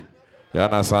You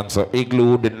understand? So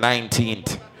Igloo the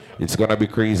 19th. It's gonna be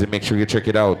crazy. Make sure you check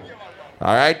it out.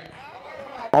 Alright?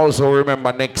 Also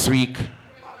remember next week.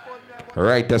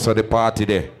 Right, that's what the party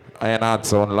there. Iron Heart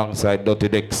Sound alongside Dirty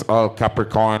Decks, all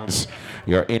Capricorns.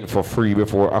 You're in for free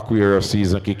before Aquarius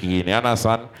season kick in. You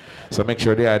understand? So make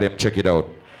sure they are them, check it out.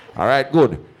 Alright,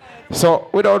 good. So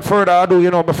without further ado,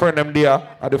 you know my friend them there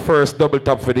at the first double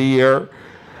tap for the year.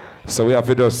 So we have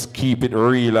to just keep it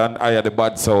real and hire the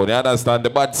bad sound. You understand? The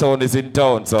bad sound is in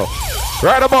town. So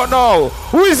right about now,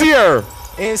 who is here?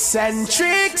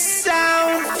 Eccentrix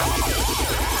sound.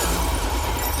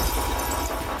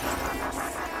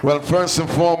 Well, first and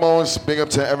foremost, big up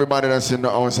to everybody that's in the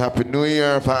house. Happy New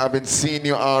Year. If I haven't seen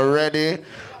you already,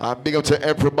 big up to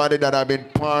everybody that I've been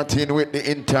partying with the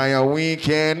entire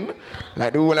weekend.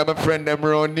 Like the whole of my friend them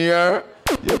around here.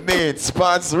 You made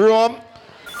Spots Room.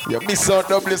 You miss out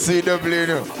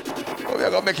WCW. Oh, we're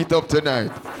going to make it up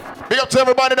tonight. Big up to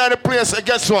everybody that in the place. And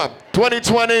guess what?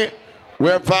 2020,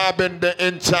 we're vibing the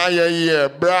entire year.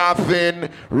 Braffing,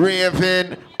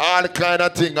 raving, all kind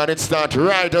of thing. And it starts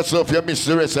right as if you miss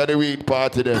the rest of the week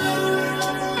party then.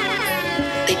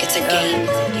 Think it's a game.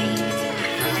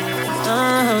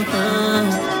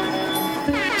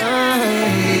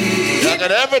 You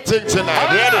got everything tonight.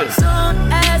 Ready? As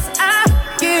soon as I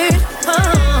get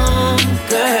home,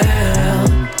 girl,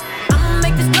 I'ma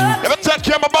make this love. Let me take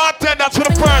care of my bartender for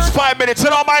the first 5 minutes.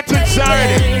 And all my things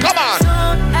already. Come on. As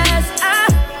soon as I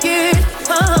get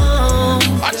home,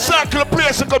 I circle the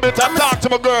place and come in and talk to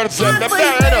my girls. Them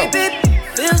there,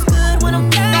 feels good when I'm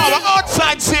down. No, the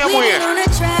outside same way. On a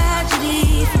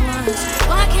tragedy for once.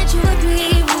 Why can't you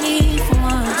agree with me for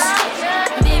once?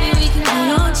 Maybe we can be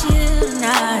on chill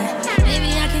tonight.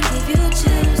 Maybe I can give you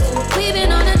chills. We've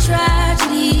been on a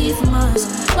tragedy for months.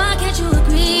 Why can't you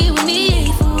agree with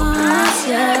me for once?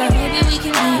 Yeah, maybe we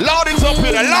can be loud it up in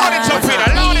there, loud it up in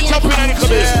there, loud it up in there, little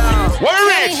bit. We're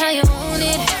rich.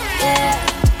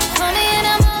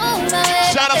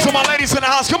 Shout out to my ladies in the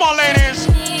house. Come on, ladies.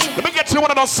 Let me get you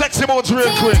one of those sexy modes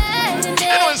real quick. You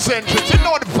know Eccentrix, you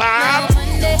know the vibe.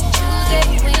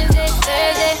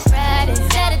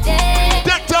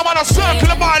 That time on a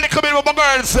circle of mine, they come in with my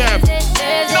girls.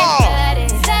 No.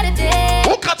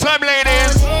 Hook up time,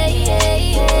 ladies.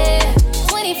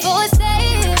 24/7.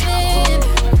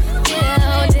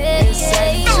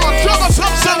 No, drop us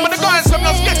some song with the girls. I'm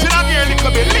just getting on here a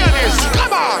little bit. Ladies,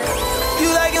 come on. You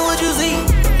like it what you see?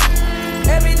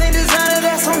 Everything designer,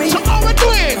 that's on me. So how we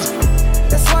do it?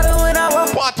 That's why when I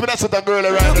walk. What with us with the girl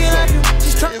around the sun?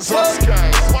 Jesus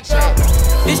Christ, watch out.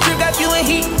 This trip got you in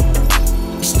heat.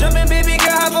 It's jumping, baby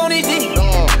girl, hop on it deep.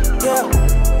 No. Yeah.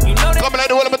 You know that. Come like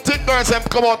the whole of my thick girls and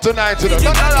come out tonight, you know.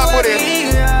 Nothing wrong with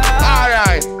it.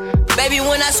 Alright. Baby,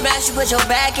 when I smash, you put your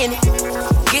back in it.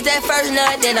 Get that first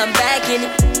nut, then I'm back in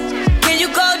it. Can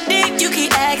you go deep? You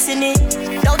keep asking it.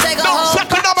 Don't take a No, whole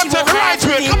second number, you take gon' right have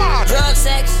to it. be. Come on. Drug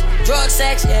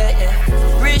sex, yeah,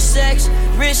 yeah. Rich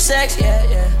sex, yeah,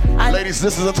 yeah. Ladies,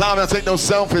 this is the time to take those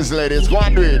selfies, ladies. Go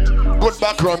and do it. Good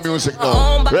background music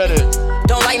now. Ready?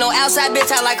 Don't like no outside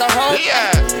bitch, I like a home.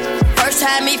 Yeah. First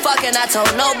time me fucking, I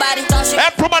told nobody. Thought she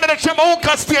Everybody that came home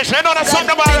station, you know that's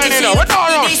something about already, you know. We're not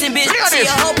wrong. Look at this.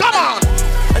 Come on.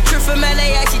 A trip from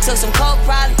LA, she took some coke,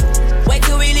 probably. Wait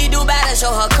to really do better,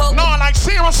 show her coke. No, like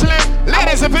seriously.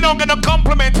 Ladies, if you don't get a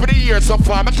compliment for the year so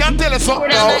far, I can't tell you something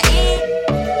now.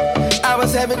 I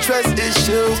was having trust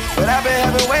issues, but I've been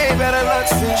having way better luck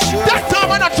since you. That time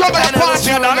when I trouble the party,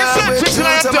 you know, Eccentrix in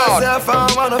the town.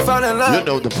 I wanna fall in love. You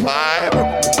know the vibe.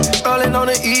 Rolling on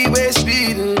the E-way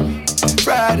speeding.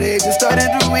 Friday just started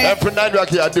the week. Every night we are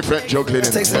here a different juggling.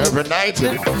 Every night.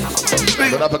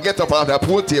 But I forget up on that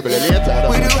pool table later.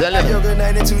 I'm telling you.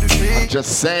 I'm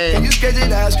just saying. Can you stretch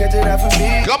it out for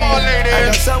me? Come on, ladies. I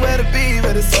got somewhere to be,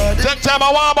 but it's hard to. Take time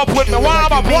I warm up with me.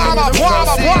 Warm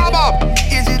up.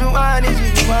 Is you the one? Is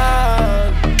you the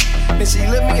one? And she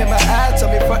looked me in my eyes,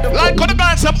 told me fuck the. Like when the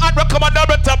guys have ad recommend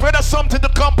Doubletap, whether something to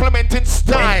compliment in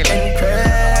style.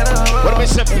 Incredible. What do we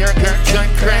say? You're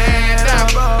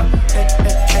incredible.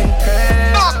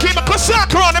 No, keep a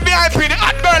clock around the VIP, the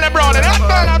hot girl and brownie,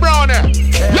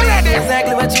 You ready?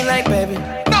 Exactly what you like, baby.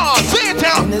 No, see it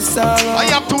out. I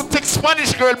have to take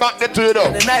Spanish girl back there to you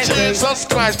though. Jesus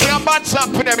Christ, play a bad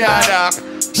song for them, yeah, dog.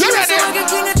 You ready?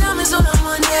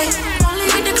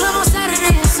 The club on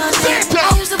Saturday and Sunday.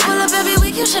 I used to pull up every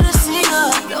week, you should have seen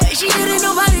her. The way she did it,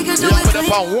 nobody could do it.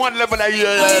 Up on one level a year,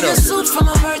 I suit for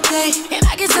my birthday, and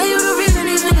I can tell you the reason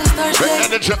these niggas thirsty.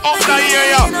 the trip. Up the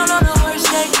area.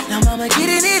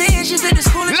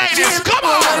 Ladies, come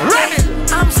on, ready.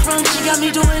 I'm sprung, she got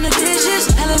me doing the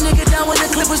dishes. Hell a nigga down when the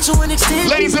clip was to an extent.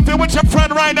 Ladies, if you're with your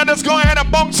friend right now, just go ahead and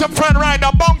bonk some friend right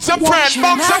now. Bonk some friend,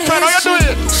 bonk some friend. How you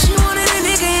doing? She wanted a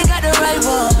nigga, ain't got the right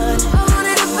one. I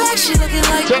wanted a back, she looking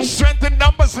like. Just strengthen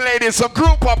numbers, ladies. So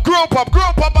group up, group up,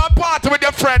 group up and party with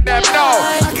your friend. Them, no.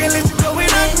 I can't let you go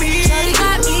without me. Shawty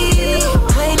got me.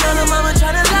 Waiting on the mama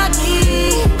tryna lock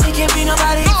me. It can't be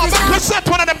nobody. No, but we set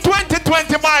one of them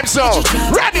 2020 vibes, so.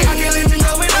 Ready? I can't let you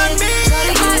go without me.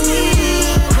 Shawty got me.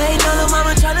 Waiting on the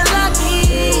mama tryna lock me.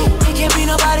 It can't be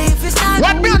nobody if it's not.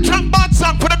 What me a trump band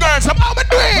song for the girls? I'm over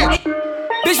doing.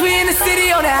 Bitch, we in the city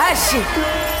on that hot shit.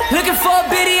 Looking for a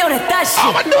biddy on that thot shit.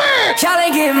 I'm doing. Y'all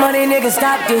ain't getting money, nigga,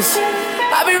 stop this.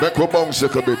 I be Back up bounce a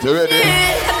bit, ready?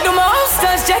 I do my own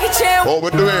stunts, Jackie Chan. Oh, we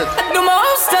do it. I do my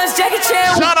own stunts, Jackie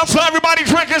Chan. Shout out to everybody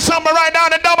drinking something right now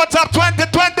in the Doubletap 2020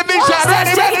 vision.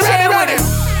 Ready.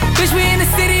 Bitch, we in the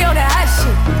city on that hot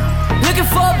shit. Looking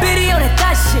for a biddy on that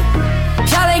thot shit.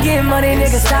 Y'all ain't getting money,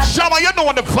 nigga, stop. Shama, you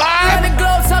know the On vibe. the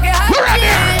globe talking hot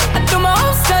Ready. shit. I do my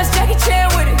own stunts, Jackie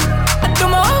Chan with it. I do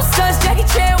my own stunts, Jackie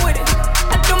Chan with it.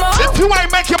 I do my own. If you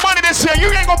ain't making money this year, you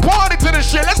ain't gonna party to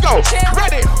this shit. Let's go.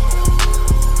 Ready.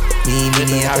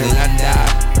 Me, I will not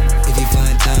die. If you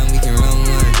find time, we can run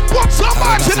one. What's up,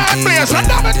 March in that place? I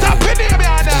never top in here,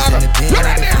 man. You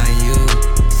ready?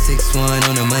 6-1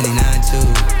 on the money, 9-2.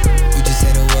 You just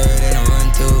say the word and I run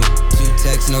through. 2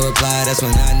 texts, no reply, that's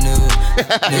when I knew.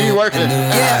 You working?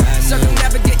 Yeah,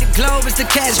 circumnavigate the globe, it's the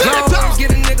cash globe.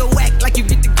 Get a nigga whack like you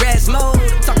get the grass mowed.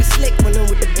 Talking slick when I'm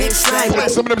with the big slide. Play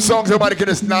some of them songs everybody can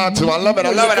just nod to. I love it,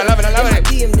 I love it, I love it, I love it.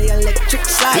 DM, they electric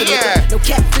slide. Yeah. No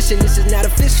catfishing, this is not a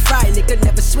fish fry. Nigga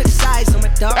never switch sides on my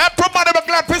dog. Everybody but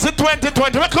glad this is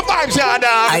 2020. Welcome vibes, y'all,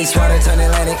 dog. Ice water turn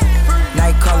Atlantic.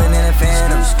 Night calling in a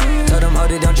phantom. Told them,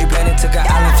 hold it, don't you panic. Took an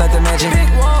island, felt the mansion.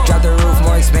 Drop the roof,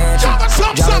 more expansion. Drop the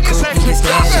coupe, we get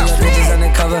stanchions. Bitches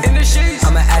undercover.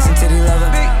 I'm an ass and titty lover.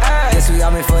 Guess we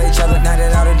all meant for each other. Now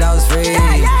that all the dogs free.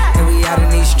 And we out in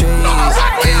these streets.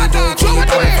 Can you do it? Can you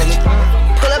do it for me?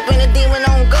 Pull up in a demon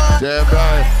on guard. Damn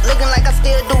right. Looking like I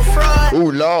still do fraud.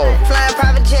 Ooh, Lord. Flying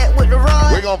private jet with the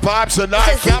rod. We gon' vibe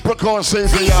tonight. Capricorn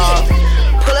season, y'all.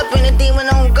 Pull up in a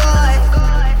demon on guard.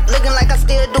 Looking like I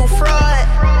still do fraud.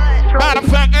 Matter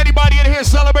of fact, anybody in here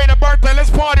celebrating a birthday, let's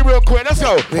party real quick. Let's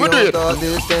go. We We'll do it. gon' start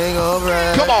this thing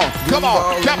alright. Come on, come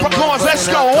on. Capricorns, let's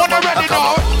go. On the ready,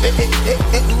 dog.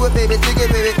 Do it, baby, stick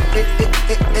it, baby.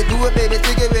 Do it, baby,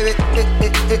 stick it, baby.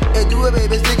 Do it,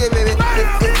 baby, stick it, baby.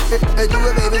 Do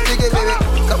it, baby, stick it, baby.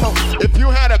 Come on. If you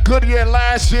had a good year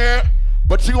last year,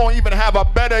 but you gonna even have a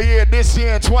better year this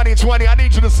year in 2020, I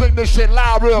need you to sing this shit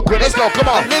loud real quick. Let's go, come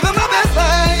on. Living my best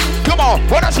life. Come on.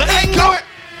 What else? Ain't going.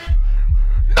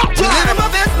 No Living time.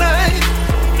 my best life.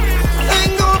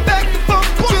 Ain't going back to fuck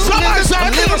with you Somebody niggas. say,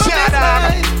 I'm living my "Niggas, best yeah,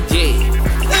 life.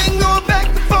 Ain't going back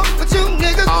to fuck with you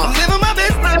niggas. I'm living my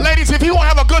best life. Ladies, if you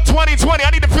want to have a good 2020, I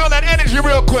need to feel that energy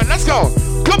real quick. Let's go.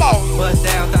 Come on. Bust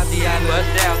down, Tatiana. Bust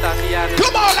down, Tatiana.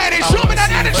 Come on, ladies. Show me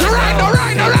that energy right now,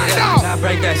 right now, right now. Now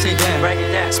break that shit down. Break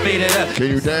it down. Speed it up. Can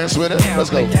you dance with it? Down, Let's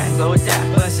go. break that, slow it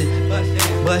down. Bust it. Bust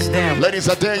down. Bust down. Ladies,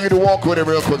 I dare you to walk with it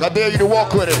real quick. I dare you to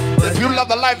walk with it. If you love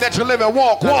the life that you're living,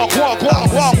 walk, walk, walk,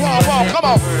 walk, walk, walk, walk. Come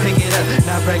on. Pick it up.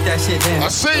 Now break that shit down. I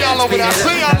see y'all over there. I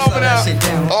see y'all over there.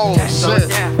 Oh, shit.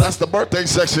 That's the birthday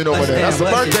section over there. That's the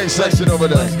birthday section over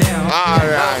there. All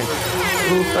right.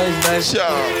 Sure.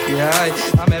 Yeah,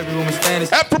 I'm every woman's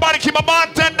fantasy. Everybody keep a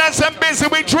bartenders and busy.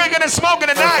 We drinking and smoking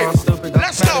tonight.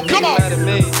 Let's go. Come on.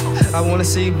 I wanna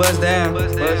see you bust down.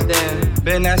 Bust down.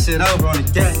 Bend that shit over on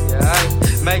the deck. Yeah,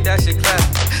 alright. Make that shit clap.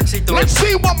 She threw Let's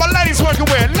see what my ladies working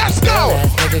with. Let's go.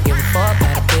 Ass nigga give a fuck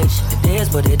about a bitch. It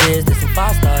is what it is. This some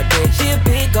 5-star dick. She a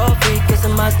big gold freak. It's a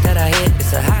must that I hit.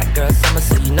 It's a hot girl summer,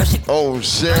 so you know she. Oh,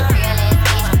 shit.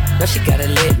 Know she got it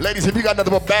lit. Ladies, if you got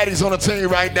nothing but baddies on the team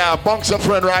right now, bunk some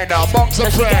friend right now. Bunk some Know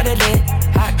she got friend. it lit.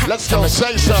 Hot Let's go.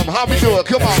 Say something. How we do it?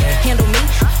 Come on. Handle me?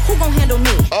 Who gon' handle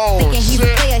me? Oh, Thinking he's a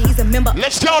shit. player, he's a member.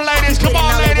 Let's go, ladies. Come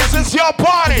on, ladies. It's your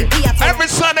party. Every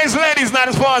Sunday's ladies night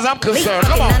as far as I'm concerned.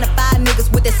 Come on. 9 to 5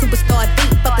 niggas with that superstar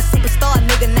beat. Fuck a superstar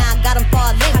nigga, now I got him far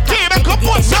link. Keep it. Come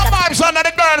put some vibes under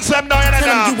the girls. I'm doing it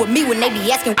Tell them you now. with me when they be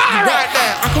asking where All you right, at.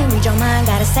 now. I can't read your mind,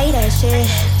 gotta say that shit.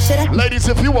 Should I? Ladies,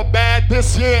 if you were bad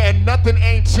this year and nothing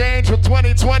ain't changed for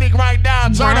 2020 right now,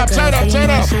 turn up, turn up, turn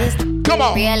up. Come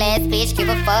on. Real ass bitch, give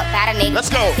a fuck about a nigga. Let's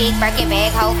go. Big Birkin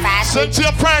bag, hold 5 Sing to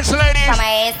your friends, ladies. From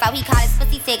my ass, so he call his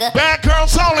pussy tigger. Bad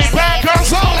girls only, bad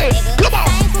girls only. Come on.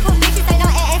 Same group of bitches, they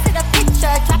don't add to the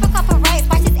picture. Drop a couple rights,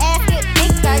 watch his ass get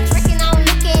bigger. Tricking on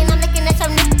looking, I'm looking at your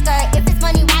nigga. If it's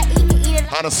money right, he can eat it.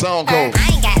 How the song go? I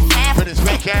ain't got time For this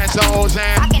fake ass souls,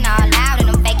 and Talking all loud in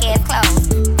them fake ass clothes.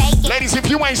 Fake it. ladies, if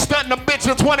you ain't stunting a bitch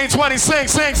in 2020, sing.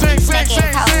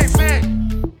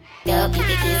 Up, you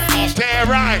can get smashed. Damn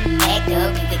right. Back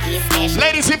up, you can get smashed.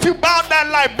 Ladies, if you bout that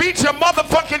life, beat your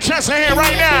motherfucking chest in here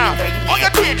right now. All you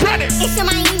do is dread it. It's your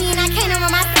Miami and I can't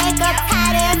run my stack up.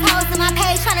 Tired ass hoes in my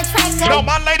page trying to track up. You know,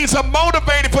 my ladies are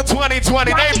motivated for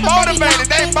 2020. They motivated.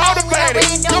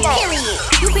 Come on.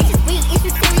 You bitches weak, is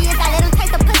you serious? I let him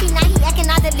taste the pussy, now he acting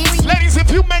all delirious. Ladies, if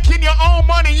you making your own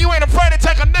money, you ain't afraid to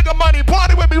take a nigga money.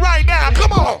 Party with me right now.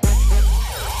 Come on.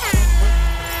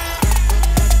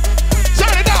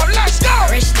 Turn it out. Let's go.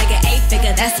 Rich nigga,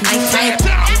 8-figure, that's my type.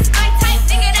 That's my type,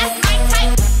 nigga, that's my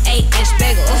type. 8-inch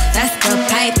bagel, that's the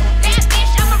pipe. That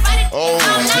bitch, I'ma run it all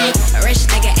night. Rich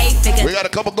nigga, 8-figure. We got a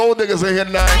couple gold niggas in here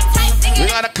tonight. We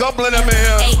got a couple of them in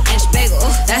here. 8-inch bagel,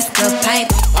 that's the pipe.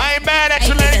 I ain't mad at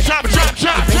you, ladies. Drop.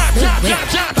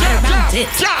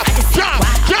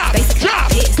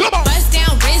 Come on. Bust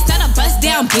down wrist, not a bust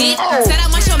down bitch. Said I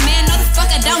want your man, no the fuck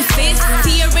I don't fit.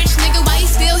 See a rich nigga, why you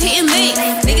still hitting licks?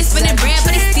 Niggas spinning bread,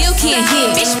 but they still can't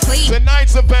hit. Bitch, please.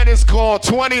 Tonight's event is called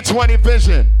 2020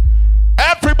 Vision.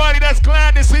 Everybody that's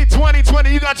glad to see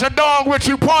 2020, you got your dog with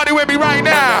you. Party with me right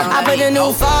now. I put the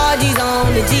new 4Gs on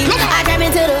the G. I trap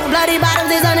into the bloody bottoms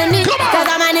is underneath. Cause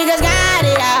all my niggas got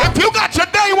it out. If you got your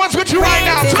day ones with you right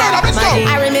now, turn up, let's go.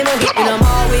 I remember hitting them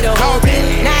all with a whole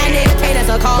thing. Now niggas can't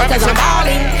answer calls cause I'm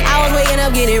balling. I was waking up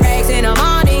getting racks in the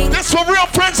morning. This for real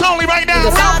friends only right now.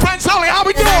 Real friends only, how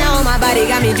we doing? My body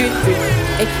got me drip.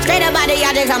 Straight up body,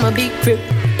 I just I'm a big trip.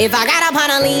 If I got up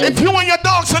on a lean. If you and your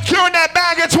dog securing that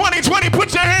bag in 2020, put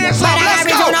your hands up. Let's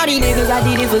go. On all these niggas, I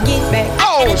didn't forget back.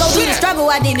 Oh, I go through the shit. struggle,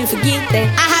 I didn't forget that.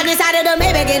 I hopped inside of the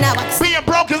Maybach and I was Being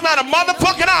broke is not a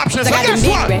motherfucking option. So I got guess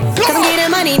them big what? racks. Come Cause I'm on. getting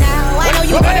money now. I know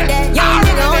you heard that. Young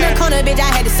nigga on the corner, bitch, I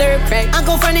had to serve crack.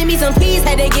 Uncle fronted me some peas,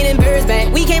 had to get in birds back.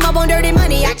 We came up on dirty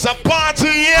money. It's a party,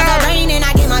 I yeah. got rain and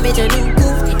I get my bitch a new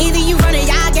coupe. Either you running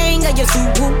y'all gang or you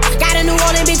suit. Got a New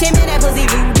Orleans bitch and man, that pussy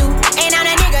voodoo. Ain't on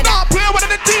that nigga Y'all play one of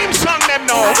the team song them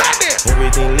know. Ready?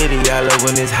 Everything litty, I love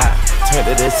when it's hot. Turn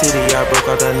to the city, I broke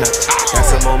out the knot. Got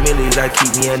some more millies, I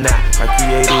keep me a knot. I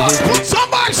created history.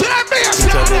 Somebody say that man. We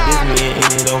talk to Disney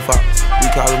and it don't Fox. We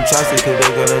call them Chaucer cause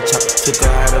they gonna chop. Took her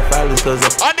out of filers cause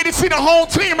I need to see the whole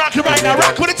team rocking right now.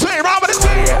 Rock with the team, rock with the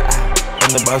team. I'm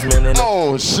the boss man and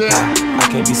oh shit. I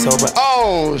can't be sober.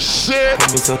 Oh shit.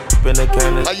 Can't be so in the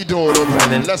can. How you doing,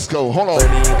 man? Let's go. Hold on.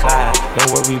 Don't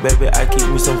worry, baby. I keep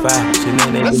me some fire.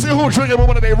 Let's see who's drinking with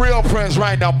one of their real friends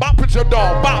right now. Bop with your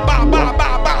dog. Bop.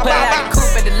 Play like a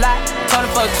coupe at the lot. Told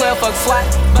him fuck 12, fuck SWAT.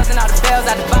 Busting all the bells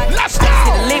out the box. Let's go.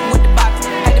 Hit the lick with the box.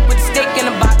 Had to put the stick in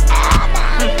the box. Oh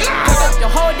my God. Cook up the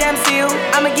whole damn seal.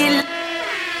 I'ma get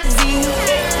Z.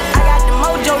 I got the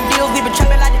mojo deals. We been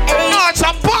trapping like the A. No, it's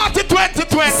a party 2020.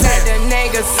 Said the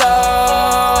nigga so.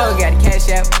 Got the cash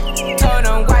out. Told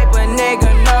him wipe a nigga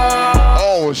no.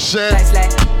 Oh shit.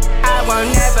 Slash. I won't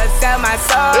never sell my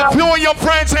soul. If you and your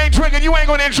friends ain't drinking, you ain't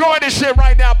gonna enjoy this shit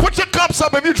right now. Put your cups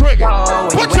up if you drinking.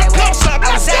 Put your cups up.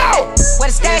 Let's go. Where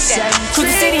the stash at? Cruise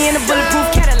the city in a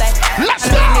bulletproof Cadillac. Let's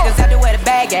These go. niggas out there where the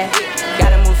bag at.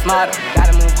 Gotta move smarter,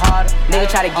 gotta move harder. Nigga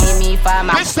try to give me 5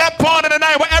 miles. It's that part of the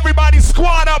night where everybody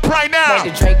squad up right now.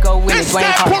 Make the Draco with It's his Wayne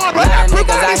that Carter. part where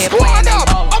everybody squad up.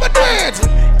 I'm a dance.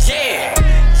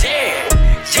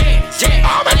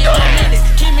 I'm a dance.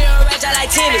 Keep me a ratchet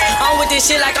like tennis. I'm with this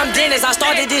shit like I'm Dennis. I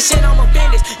started this shit on my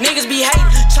business. Niggas be hating,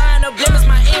 trying to blemish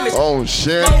my image. Oh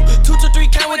shit. 2 to 3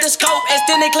 count with the scope.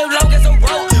 Extended clip low as a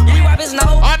rope. We wipe his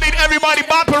nose. I need everybody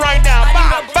bopping right now.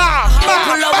 Bop.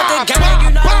 Pull up with the gang,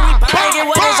 you know we banging.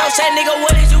 What is your shit, nigga?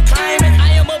 What is you claiming?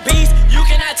 I am a beast, you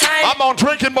cannot time. I'm on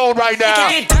drinking mode right now.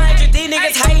 Get dangerous, these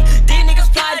niggas hate, these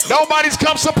niggas plot. Nobody's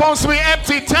cup supposed to be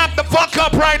empty. Tap the fuck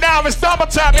up right now. It's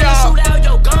Doubletap, Shoot y'all. out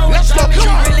your gun. Let's go, You come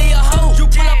on. really a hoe. You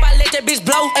pull up, I let that bitch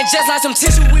blow. And just like some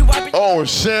tissue, we wipe it. Oh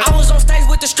shit. I was on stage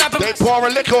with the strap. They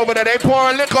pouring liquor over there. With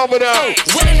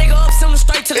a nigga up, send him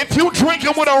straight to the. If you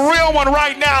drinking with a real one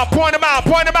right now, point him out.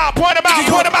 Be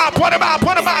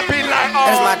like, oh.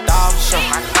 That's my dog show.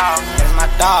 That's my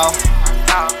dog.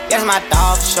 That's my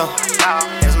dog show.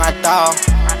 That's my dog.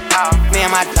 Me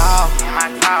and my dog.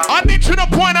 I need you to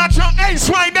point out your ace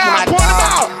right now. Point him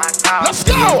out. Let's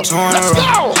go.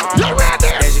 You ready?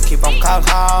 They just keep on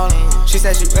calling. She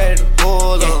said she ready to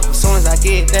pull up. As soon as I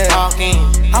get there, walking.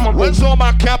 Where's all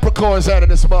my Capricorns at in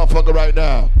this motherfucker right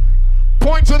now?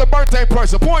 Point to the birthday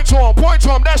person. Point to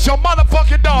him. That's your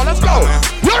motherfucking dog. Let's go.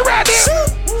 You ready?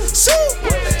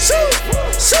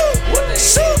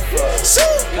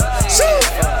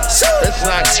 It's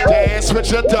like dance with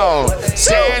your dog.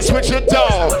 Dance with your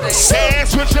dog.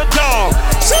 Dance with your dog.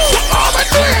 Come on,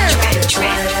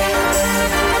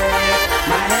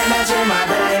 man. my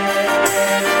bed.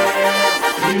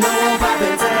 You know I'm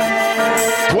poppin'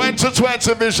 tag.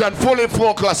 2020 vision, fully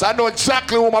focused. I know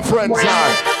exactly who my friends are.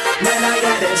 Man, I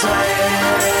got this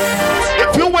way.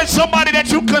 If you with somebody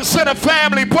that you consider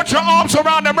family, put your arms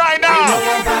around them right now.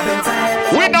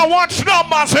 We don't watch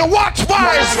numbers, we watch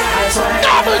vibes.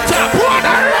 Doubletap, what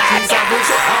a red.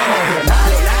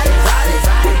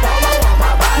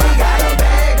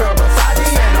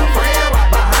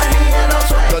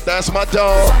 That's my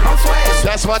dog.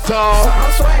 That's my dog.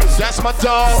 That's my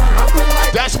dog.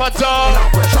 That's my dog.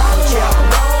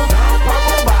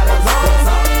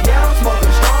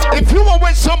 If you were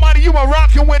with somebody you were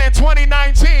rocking with in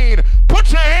 2019,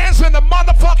 put your hands in the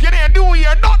motherfucking air. New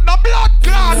year, not the blood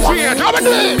clot here.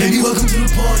 Baby, welcome to the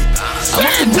party.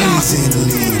 I'm amazing in the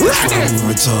league. That's why I'm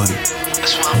retarded.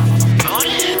 That's why I'm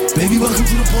retarded. Baby, welcome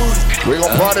to the party. We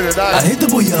gon' party tonight. I hit the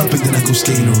boy up and then I go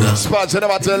skating around. Spots in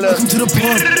about to welcome to the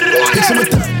party. Pick some of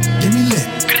that. Give me lit.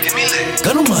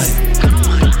 Gun on my head.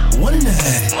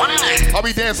 1.5. I'll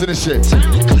be dancing this shit.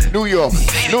 New York,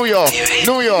 New York,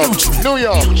 New York, New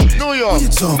York, New York,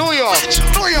 New York,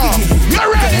 New York. You're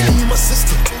ready. My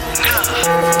sister.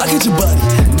 I get your body.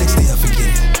 Next day I forget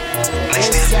it.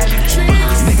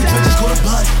 Nigga, just go to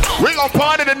body. We gon'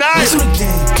 party tonight.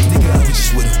 Nigga, I was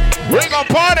just with him. We gon'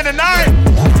 party tonight.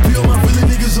 Be on my villain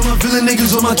niggas, on my villain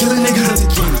niggas, on my killing niggas. That's a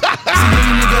king.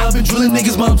 Nigga, I've been drilling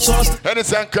niggas, mom sauce.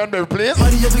 Henderson, Cranberry, please.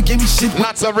 Nobody ever gave me shit.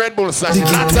 Lots of Red Bull, son.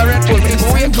 Lots of Red Bull.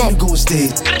 People, wake up. Go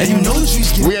stage. And you know the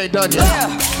streets get. We ain't done yet.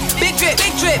 Yeah. Big drip,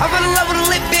 big drip. I fell in love with a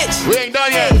lit bitch. We ain't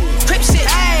done yet. Crip shit.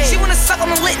 She wanna suck on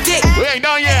a lit dick. We ain't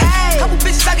done yet. Couple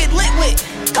bitches I get lit with.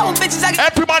 Couple bitches I get.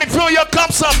 Everybody fill your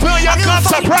cups up. Fill your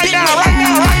cups up right now, right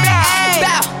now, right now.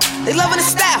 Style. They loving the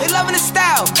style. They loving the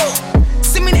style.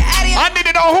 Send me the addy. I need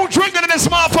to know who drinking in this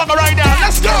motherfucker right now.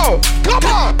 Let's go. Come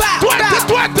on.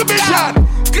 20 vision.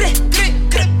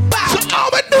 So how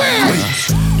we do it?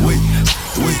 Wait.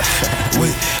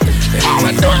 How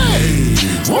we do it?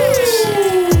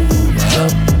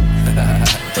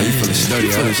 Oh, you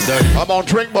feeling sturdy, I'm on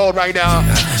drink mode right now.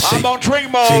 I'm on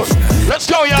drink mode. Let's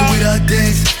go, y'all. The way that I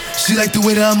dance, she like the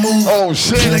way that I move. Oh,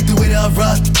 shit. She like the way that I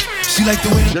rock. She like the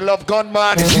way that she love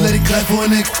gunman. She let it clap for a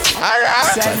nigga.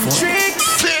 Alright. Eccentrix.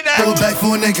 See that? Throw it back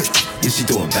for a nigga. Yeah, she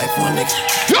throw it back for a nigga.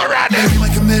 You're right there. Baby,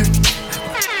 like a Mary.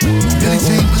 Billy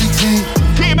Jean.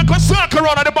 Keep me circle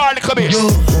around the bar, come here. Yo,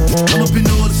 I'm up in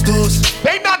all the stores.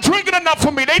 They not drinking enough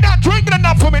for me. They not drinking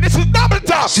enough for me. This is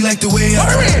Doubletap. She like the way I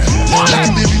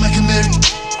like a Mary.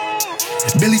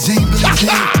 Billy Jean.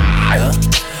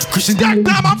 Christian that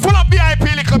time I'm full of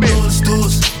VIP, come here.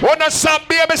 Wanna some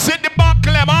baby sit the back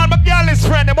them. All my girl is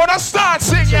friend. They wanna start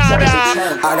singing. I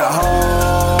got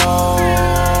home.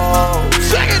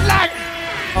 Sing it like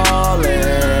all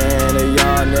in a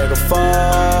young nigga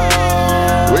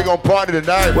fall. We gon' party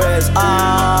tonight. Where's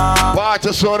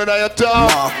party so that I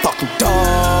dog. Motherfucking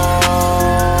dog.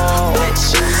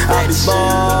 I be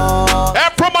ball.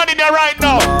 Every money there right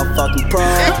now.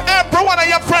 If every one of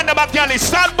your friends about girl is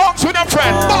stand box with your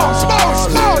friend. Bounce.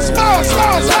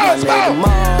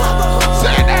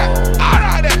 Say that.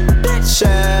 Alright then.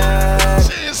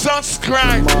 Jesus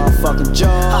Christ. Motherfucking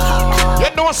jaw. You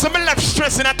know some left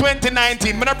stress in a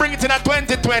 2019. I'm gonna bring it in a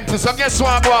 2020. So guess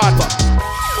what, God?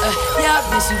 Yeah, I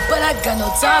miss you, but I got no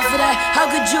time for that. How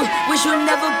could you wish you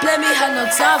never play me? Had no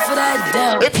time for that.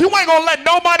 Damn. If you ain't gonna let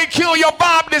nobody kill your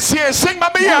vibe this year, sing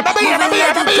my beer. I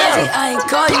ain't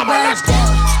call you back down.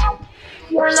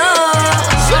 You're ready?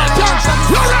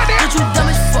 But you dumb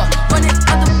as fuck. Run it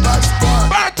on the box down.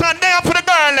 Barton down for the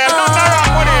girl, there's nothing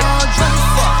wrong with it.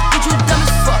 But you dumb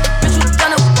as fuck. Bitch, you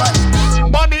done a what?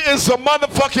 Money is a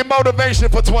motherfucking motivation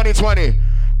for 2020.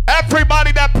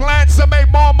 Everybody that plans to make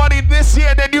more money this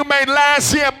year than you made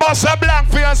last year, bust a blank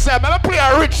for yourself. I'm gonna play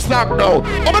a rich song now.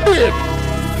 I'm gonna do it.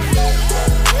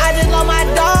 I just love my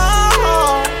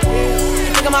dog.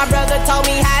 Nigga, my brother told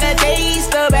me how to taste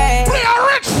the bag. Play a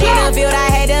rich song. In the field, I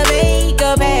had to make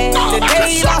a bag. The day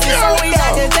he lost it, so we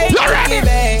had to take it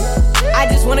back. I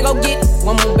just wanna go get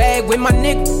one more bag with my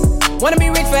nigga. Wanna be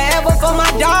rich forever for my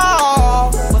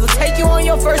dog. Will take you on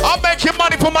your first. I'm making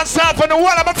money for myself and the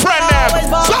world of my friend now.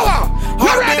 So you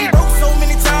ready? Been broke so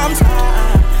many times.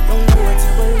 Don't know what to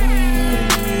believe.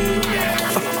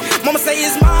 Mama say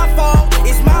it's my fault.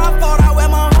 It's my fault. I wear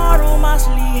my heart on my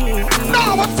sleeve.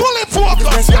 No, I'm fully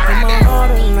focused. You ready? My heart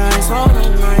on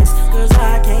nice, cause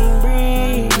I can't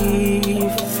breathe.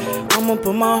 I'ma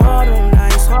put my heart on nice.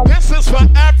 This is for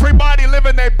everybody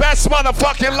living their best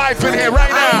motherfucking life in here right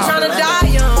now. I ain't tryna die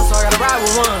young, so I gotta ride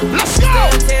with one. Let's go!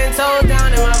 Still 10 toes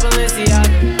down in my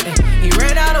Balenciaga. He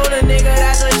ran out on a nigga,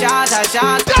 that's a shot.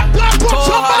 That block put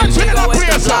so much in the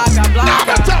place.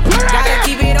 Gotta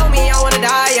keep it on me, I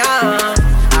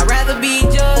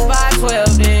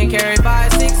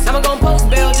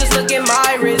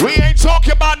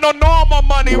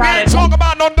money. We ain't talking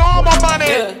about no normal money.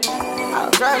 Yeah. I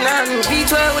was riding around in the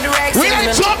V12 with the racks in the middle. We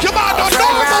ain't talking about no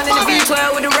normal around money. in the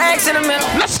V12 with the racks in the middle.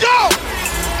 Let's go.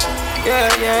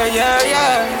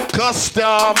 Yeah.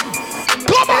 Custom.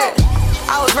 Come on.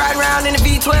 I was riding around in the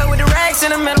V12 with the racks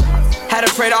in the middle. Had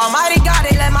to pray to Almighty God,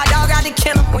 they let my dog out the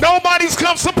kennel. Nobody's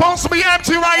cup supposed to be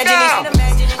empty right now.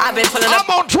 I've been pulling up.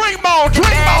 I'm on dream mode.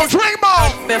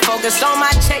 Been focused on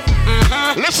my check.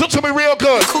 Listen to me real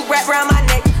good. Coop wrap around my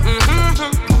neck.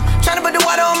 Trying to put the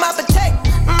water on my potato.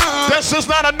 This is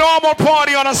not a normal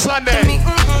party on a Sunday.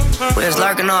 Where's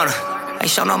lurking on her? Ain't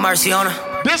show no mercy on her.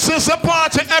 This is a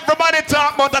party everybody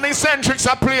talk about and Eccentrix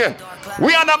are playing.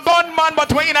 We are not gunman,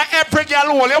 but we in a every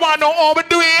girl hole. You want to know how we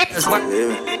do it?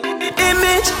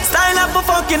 Image, style up for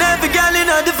fucking every girl in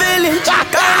the village. Kind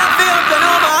of feel up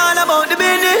over all about the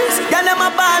business. Girl, I'm a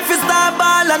ball for star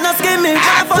ball and a skimmage.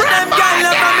 I fuck them girl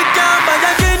up on the camp and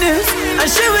a Guinness. And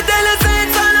she would tell us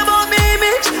it's all about me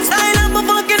image. Style up for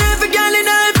fucking every girl in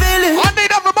the village. I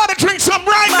need everybody to drink some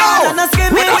right now. And a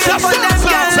skimmage. We fuck them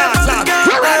girl up on the camp.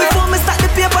 Before me start the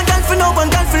paper, girl for now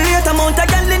and girl for later. Amount of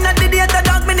girl in the data,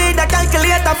 dog me need a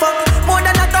calculator for more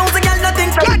than 1,000 girl,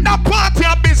 nothing for. Get the party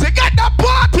up busy. Get the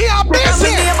party up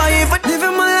busy.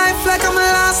 Living my life like I'm the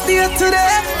last day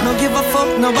today. No give a fuck,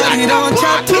 nobody don't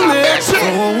chat to me.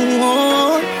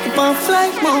 Keep on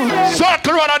flight mode.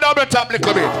 Circle on a double tap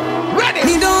little bit. Ready?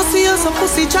 Me don't see you, so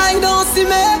pussy try don't see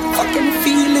me. Fucking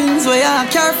feelings where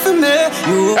you care for me.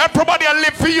 Everybody will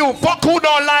live for you. Fuck who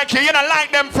don't like you. You don't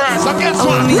like them first. So guess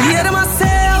what? Me hear them I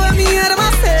say.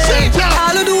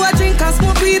 All I do I drink and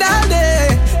smoke weed all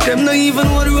day. Them no even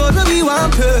want the road where we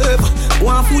want pep.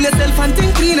 Want fool yourself and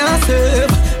think clean and safe.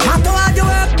 Matter what you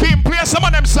work. Keep play some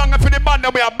of them songs for the band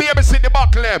that we are babysit the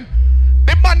buckle them.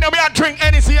 The band that we are drink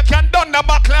anything you can done the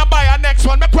buckle and buy a next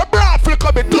one. Make we broad flick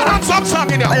up it. Do that some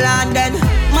song in there. Well and then,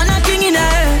 man a king in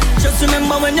there. Just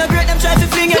remember when you're great, them try to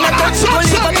fling and I touch. Only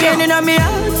for pain in my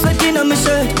heart, sweating on my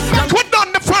shirt. We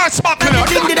done the first buckle.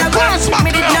 The first buckle.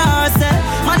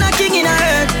 Man a king in a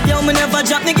hurt. Yo, me never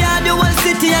drop the guard, the whole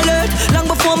city alert. Long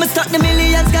before me start the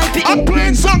millions, guy pick. I'm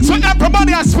playing songs so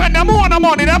everybody has spent them more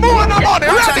money.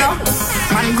 Ready?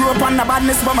 Man grew up on the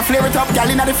badness, but my flare it up. Girl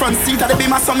in the front seat, I be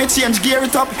my summit change, gear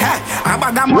it up. Hey,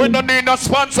 we don't need no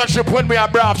sponsorship when we are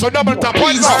brave, so double tap.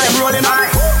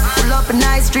 Pull up a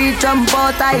nice street, jump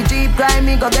out, I jeep, grind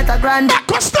me, go get a grand.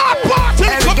 Stop party!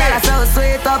 Every girl so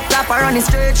sweet up, tap her on the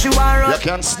straight, she want run. You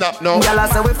can't snap now. Girl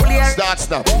so we flare. Start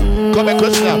snap. Come back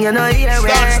and snap. You know here we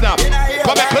Start snap.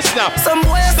 Come back and snap. Some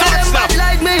boys say them bad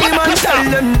like me, man, tell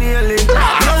them nearly.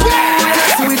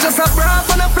 We just a bra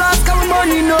on a flask of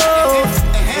money, no.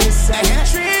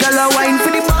 Girl a wine for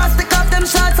the boss, take off them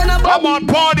shots and a I'm on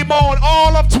party mode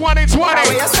all of 2020.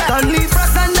 Don't leave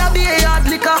us and a be a hard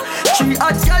liquor. She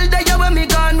hot girl there when me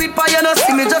gone with fire, no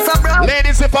see me just a bra.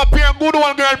 Ladies, if I pair good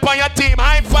one girl on your team,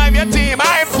 high five your team,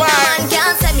 high five. Man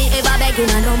can't say me ever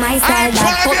begging, I know my style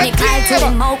that. Put me call to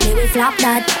him, mouth me, we flop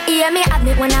that. Hear me have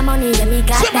me when I'm money, yeah me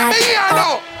got that.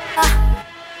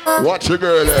 Watch your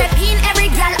girl there. Step in every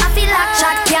girl, I feel like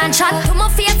chat. Can't chat to my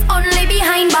face, only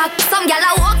behind back. Some girl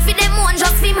I walk for them one,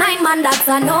 just for mine, man, that's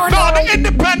a no. No, the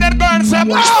independent girls say,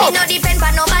 wow. No depend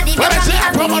by nobody, because me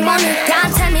have me money.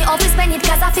 Can't tell me how to spend it,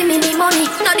 cause I feel me money.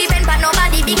 No depend by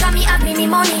nobody, because me have me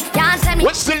money. Can't tell me.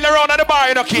 We're still around at the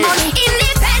bar, you know, kid. Money.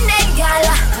 Independent girl,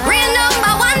 real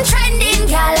number one trending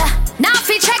girl. Now if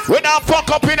you check. We don't fuck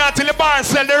up in until the bar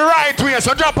sell the right way.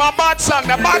 So drop a bad song,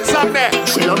 the bad song there.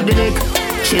 She love the dick,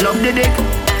 she love the dick.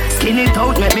 Skin it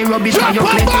out, let me rub it on your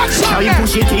clit. Now you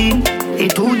push it in,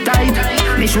 it too tight.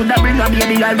 Me shoulda bring a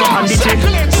baby, I'll go on the tip.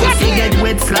 Pussy get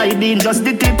wet, slide in, just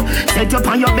the tip. Set up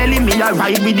on your belly, me a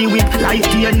ride with the whip like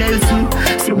T.N. Nelson.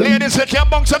 Ladies, you can't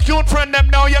bounce a cute friend them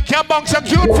now. You can't bounce a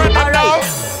cute friend them now.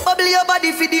 Bubble your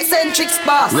body for the Eccentrix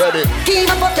boss. Ready.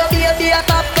 Keep up your baby a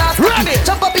top class. Ready.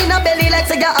 Chop up in a belly like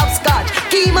say you have scotch.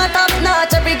 Keep a top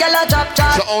notch, every girl a drop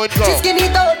charge. So how it go? She skin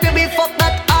it out, baby, fuck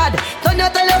that hard. Don't you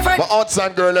tell your friend. But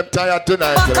outside girl, I'm tired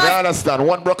tonight. So they understand.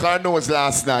 One broke her nose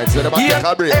last night. So they must take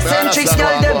a break. Eccentrix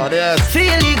girl them. Yes.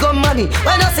 Feel ego money.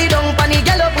 When I see down panny,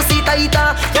 girl up pussy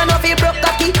tighter. You know fi broke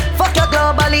cocky. Fuck you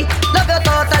globally. Love you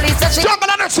totally. So she. Jump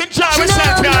on the sing jar. She We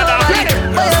say piano. Ready.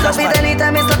 But you love it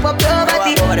anytime you slap up your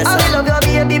body. I will love your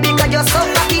baby because you're so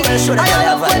cocky. I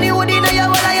love when you would in your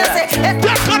wall and you say.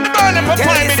 Take on the girl for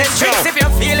 5 minutes. Tricks if you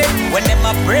feel it. When them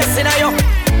a brace in you.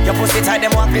 Your pussy tight,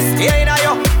 them want to stay in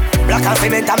you. Black and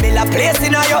cement and build a place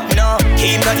in you. No,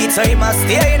 him no eat so he must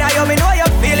stay in you. Me know you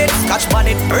feel it. Scotch man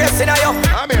it brace in you.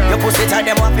 Your pussy tight,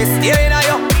 them want to stay in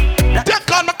you. Take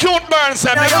on my cute burns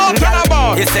and they all turn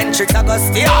about. Eccentrix are gonna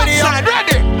stay with you. Outside,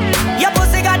 ready. Your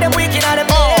pussy got them weak in the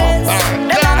place.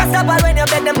 Them never couple when you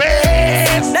beg them.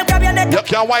 Them grab your neck. You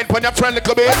can wine on your friend a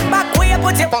little bit. Back where you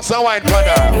put your Box and wine,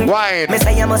 brother. Wine. Me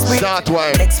say you must breathe. Start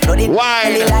wine. Exploding.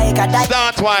 Wine. Like a die.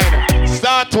 Start wine.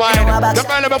 Start wine. The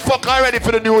girl let me fuck already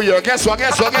for the new year. Guess what?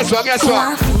 Guess what? Guess what? Guess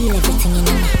what?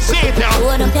 See it now.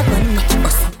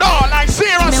 No, like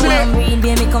seriously.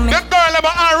 The girl let me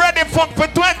already fuck for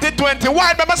 2020.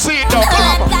 Why let me see it now?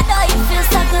 Come on.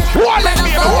 Wallet,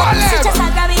 baby. Wallet.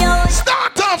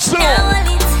 Start off slow.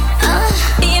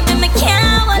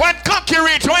 When cocky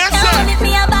reach, what you say?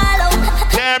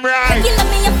 Damn right.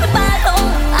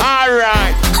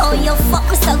 Alright. Oh, you fuck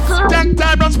me so good. Take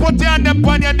time, just put your hand up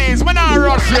on your knees. When I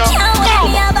rush you.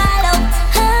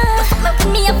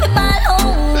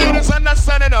 Ladies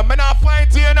understand it, I'm not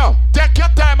fighting you know. Take your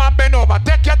time and bend over.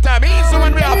 Take your time. Easy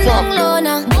when we are fuck.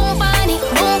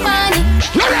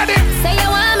 You ready? Say you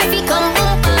want me to come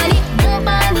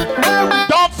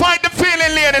Don't fight the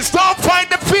feeling, ladies. Don't fight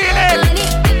the feeling.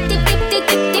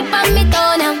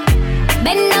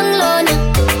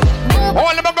 Oh,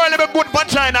 let me go, let me good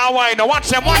vagina wine. Watch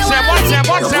them, watch them, watch them,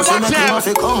 watch them, watch them. Watch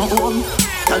them.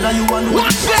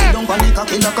 Watch them.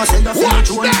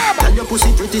 Tell your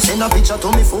pussy pretty, send a picture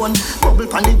to me phone. Bubble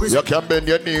pan the grizzly. You can bend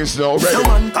your knees now,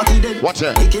 ready? Watch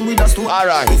it.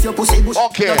 Alright. If your pussy bush,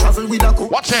 okay. Travel with a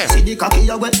cook. Watch it. See the cocky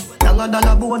you wet, younger than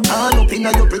a bone. All up in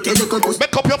your pretty little pussy.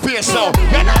 Make up your face now.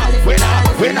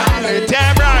 We're not.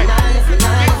 Damn right.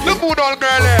 Look good old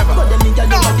girl ever.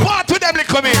 No, part to them,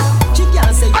 come in.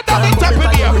 I don't tap in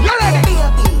here. You ready?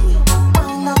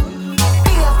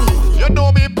 You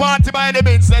know me party by any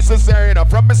means necessary, you know.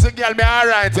 From Mr. Girl, me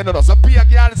alright, you know. So be a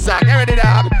girl song. You ready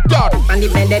now? Done. And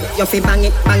if bend it, you feel bang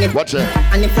it. Watch it.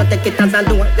 And if you take it as a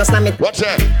door, you slam it. Watch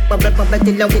it. Bubble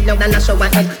till you with love and a shower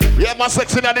head. Yeah, my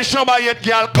sex in the shower yet,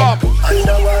 girl, come.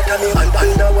 Underwater me.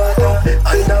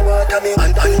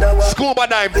 Scuba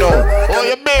dive now. Oh,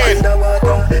 you mean?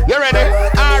 You ready?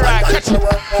 Alright, catch it.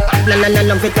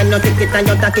 No, pretend you take it and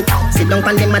you take it. Sit down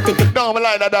on the mat, take it. No, I'm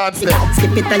like that dance there.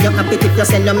 Skip it and you happy if you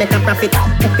sell, you make a profit.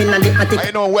 Up in the attic.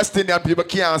 I know West Indian people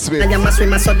can't swim. I am a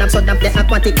swimmer, so that play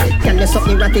aquatic. Can you suck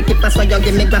me erratic if I saw you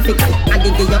give me graphic? I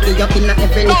dig you in a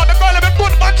every. No, the girl have been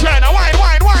good man China. Wine.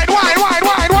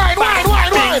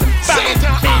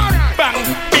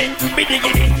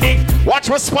 Watch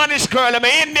my Spanish girl, I'm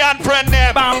an Indian friend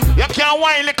there. You can't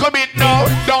whine a little bit now.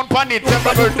 Down pan it,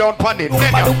 every girl down pan it.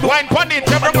 Then you wine pan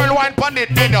it, every girl wine pan it.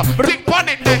 Then you tick pan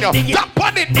it, then you tap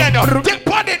pan it, then you tick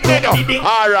pan it, then you.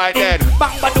 Alright then.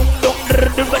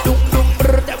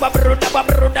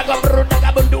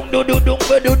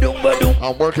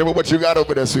 I'm working with what you got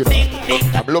over there, sweetheart.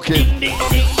 I'm looking.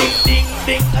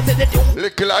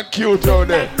 Little and cute down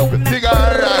there. Think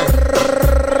alright.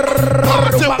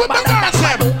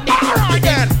 Alright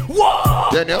then.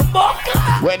 Then you.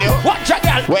 When you.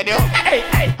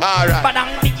 Alright.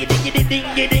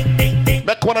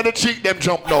 Make one of the cheek them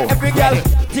jump now. Every girl,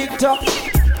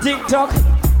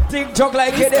 TikTok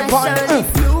like it them on.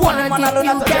 One man alone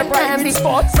at the private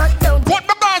spots. Put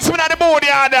my guns in the body,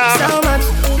 Adam.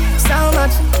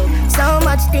 So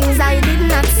much things I did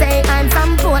not say. I'm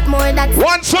from Portmore, that's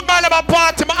one so girl about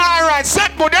party, alright,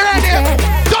 set mood, you ready?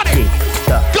 Done it.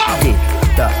 Go.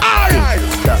 Alright.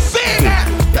 See that.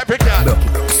 Every girl.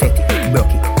 Set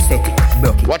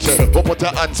it. Watch it. Go put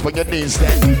your hands on your knees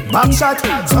then. Back shot.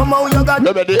 Somehow you got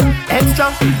ready?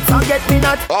 Extra. Forget me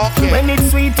not. Okay. When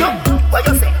it's sweet, what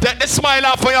you say? Take the smile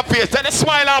off on your face. Take the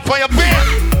smile off on your face.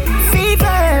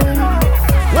 Fever.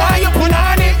 Why you put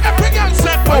on it? Every girl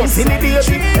set post. See me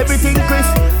baby, everything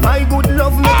crisp. My good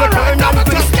love make a turn and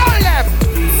twist.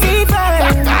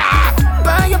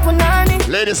 Why you put on it?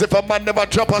 Ladies, if a man never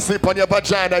drop asleep on your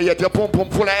vagina yet, your pum pum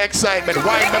full of excitement.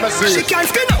 Why never see? She can't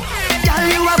skin out. Girl,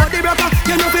 you a body broker.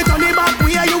 You know fit on the back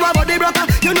where you a body broker.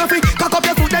 You know fit cock up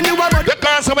your foot and you a body. The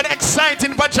girls have an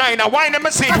exciting vagina. Why never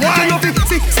see? Why? You know fit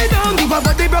sit down, you a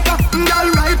body broker. Girl,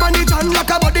 right on the chan like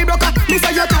a body broker. Me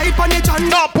say you tight on the chan.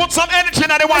 No, put some energy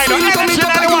in the wine. Energy in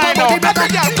the wine.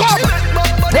 Every girl, come.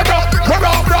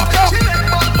 Rock.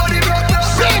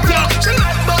 Sit down.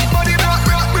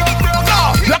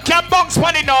 You can't bounce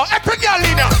on it now. Every girl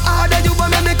in there. Give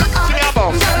me a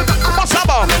bounce. What's a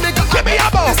bounce? Give me a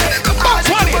bounce.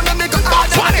 Bounce on it.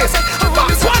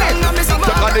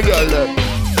 Check on the girl there.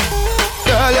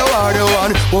 Girl, you are the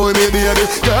one. Boy, me baby.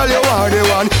 Girl, you are the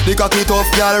one. The cocky tough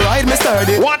girl, ride me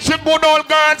sturdy. Watch it, good old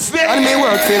girls there. And me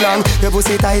work for long. Your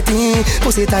pussy tighty. Your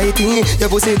pussy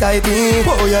tighty.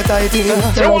 Oh, you're tighty.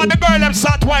 You want the girl them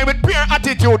start wine with pure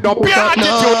attitude, no? Pure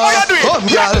attitude. How you do it?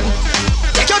 Girl.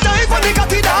 Take your time for the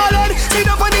cocky darling. Sit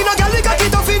down for the no girl, the cocky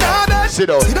tough in her bed. Sit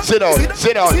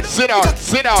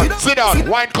down.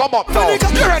 Wine come up now. You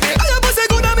ready? I pussy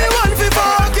good and me want fi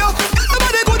fuck you.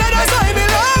 Nobody good and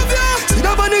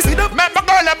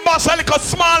boss a little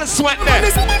small sweat there.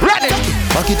 Ready?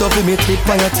 Back it up with me, clip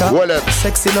on your top.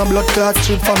 Sexy no blood clot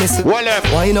strip for me.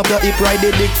 Wind up your hip, ride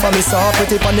the dick for me. So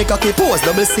pretty pan the cocky pose,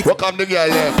 double six. Welcome the girl,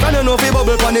 yeah. I don't know if you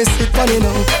bubble pan it, sit pan it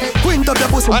now. Quint up your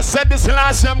pussy. I said this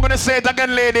last year, I'm gonna say it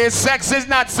again, ladies. Sex is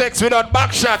not sex without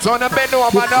back shots. On the bed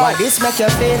over now. Why this make you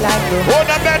feel like though? On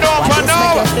the bed over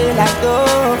now. Why this make you feel like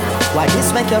though? Why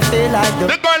this make you feel like though?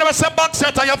 The girl was a back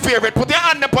shot on your favorite. Put your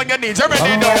hand up on your knees. You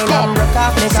ready now? Come.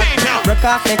 See now. Broke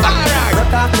off me, broke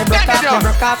off me, broke off me,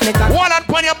 broke off me. One hand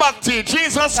on your back teeth.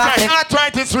 Jesus Christ,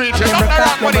 arthritis region. Nothing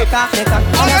wrong with it.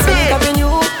 All you do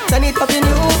it. Turn it up in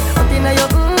you, up in your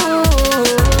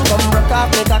come broke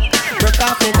off me, broke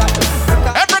off me,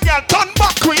 every girl turn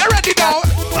back. You ready now?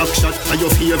 Back shot are your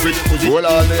favorite position. Hold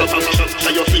on, back shot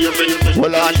are your favorite position.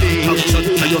 Hold on, back shot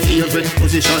are your favorite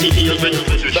position.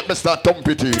 Let me start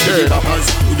thumping. Packers,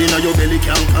 good inna your belly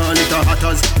can't call it a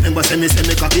hatters. Remember say me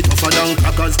cocky tougher than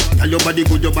crackers. Tell your body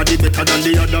good, your body better than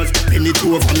the others. Penny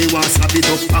two over me want slap it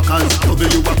up packers.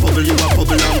 Bubble you a bubble, you a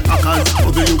bubble and packers.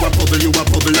 Bubble you a bubble, you a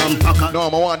bubble and packers. No, I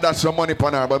want that some money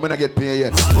on her, but me not get paid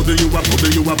yet. Bubble you a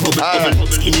bubble, you a bubble.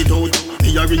 Skin it out,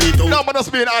 me a ring it out. No, but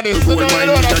just being honest. You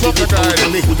know that's something right.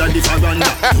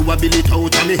 You a bill it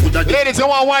out and me hood'a. Ladies, you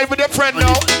want wife with a friend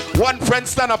now? One friend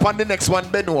stand up and the next one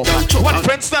bend over. One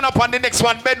friend stand up and the next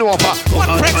one bend over.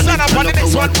 One friend stand up and the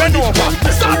next one bend over.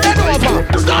 Start bend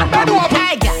over. Start bend over.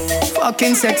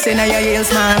 Fucking sexy now your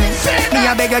heels, man. Me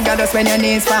a beg a girl to spend your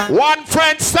knees, man. One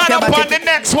friend stand up and the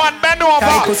next one bend over.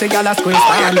 Tight pussy girl a squeeze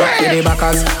pan. Look to the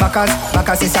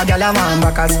backers is a girl a man.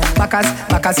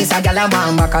 Backers is a girl a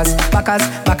man.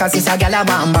 Backers is a girl a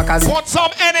man. Put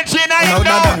some energy in you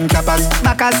now.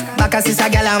 Backers is a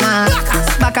girl a man.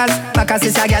 Backers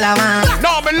is a girl a man.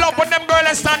 No, me love when them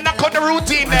girls stand up on the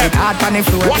routine there. Hard on the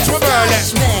floor. Watch my girl.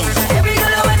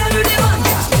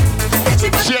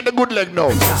 Share the good leg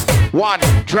now. One,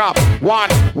 drop, one.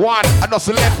 And that's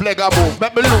the left leg I move.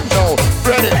 Let me look now.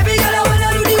 Ready?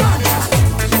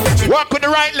 Walk with the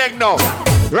right leg now.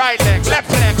 Right leg,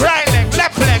 left leg, right leg,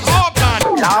 left leg. Oh God.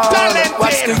 Talented.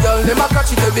 Watch the girl, them a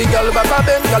catch it, every girl back of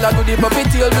them. Girl a do the puppy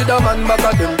tail with a man back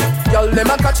of them. Girl,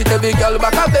 them a catch it, every girl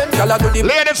back of them. Girl a do the.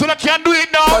 Ladies who can't do it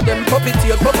now. For them puppy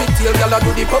tail. Girl a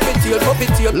do the puppy tail.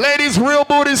 Ladies, real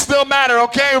booty still matter,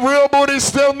 okay? Real booty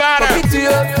still matter. Puppy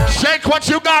tail. Shake what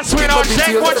you got, sweetheart.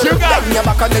 Shake what you got. Your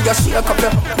back and you shake up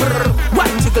your.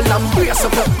 One tickle and brace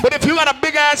up your. But if you got a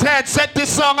big ass head, set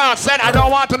this song out. Said I don't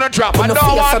want to drop. I don't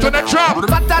want to drop.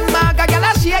 Fat and maga, girl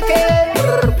a shake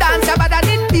it. Dance about that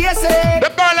in bass. The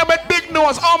girl with big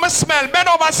nose, all my smell. Bend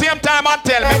over same time and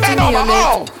tell me. Bend over,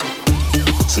 oh.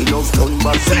 She loves gun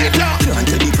but can't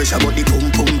tell the pressure but the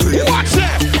pum break. Watch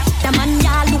it. The man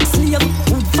ya look slave.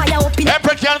 Wood fire up in.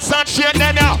 Every girl start shit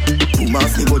there now. Boom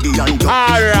off me body and done.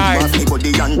 Alright.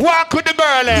 Walk with the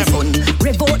girl eh.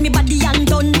 Revolt me body and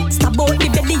done. Stab out me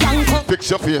belly and come. Fix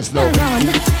your face now.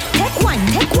 Take one.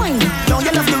 Don't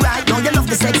you love the ride? Don't you love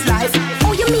the sex life?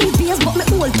 Oh you mean beers but me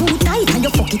hold too tight. And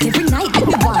you fuck it every night. Let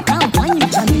me walk out wine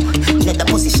Johnny. Let the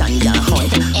position ya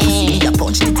hold. See ya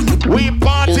punch the tip. We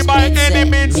party by any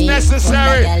means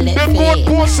necessary. The good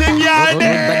pussy girl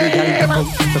there.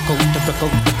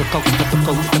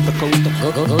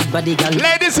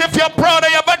 Ladies, if you're proud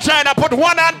of your vagina, put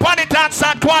one hand on it and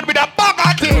start one with a bag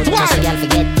at it. Pussy girl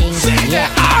forget things. Yeah,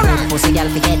 pussy girl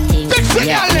forget things.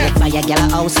 Yeah, buy a girl a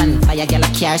house and buy a girl a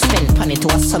car. Spend money to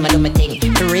a summer do me thing.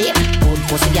 Real good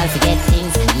pussy girl forget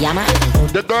things. Yeah man.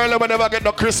 The girl will never get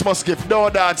no Christmas gift, no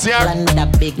dance, yeah. Only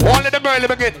the girl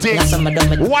will get things.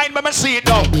 Wine by my seat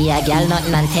now. Yeah, girl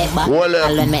nothing and take back. All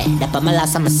of me, that for my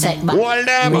last I'm a set back. All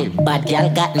them. Real bad girl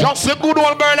got me. Just a good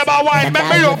old girl about wine. Let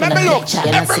me look.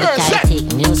 Every girl set.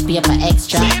 Newspaper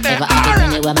extra. Never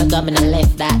happen anywhere me go, me no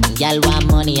left that. Girl want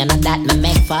money and that me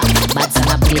make for. Bad son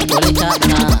of play, pull it up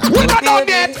now. We got no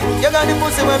get. You got the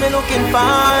pussy where me looking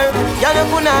for. Girl you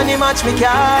punani match me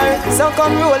car. So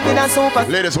come roll with a super.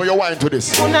 Ladies, will you wine to this?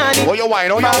 Punani. Oh you wine.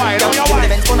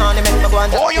 Benz punani make me go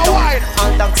and. Oh you wine.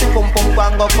 All taxi pum go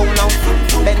phone now.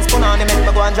 Benz punani make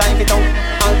me go and drive it out.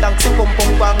 All taxi pum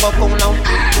go phone now.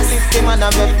 50 man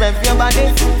and rev your body.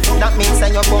 That means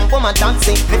that you pump a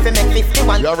taxi. If you make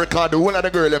 51. You record the whole of the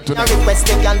girl them tonight. You request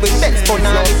the girl with Benz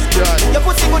punani. Your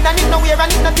pussy good and it no wear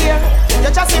and it no tear.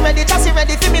 You just ready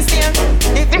for me steer.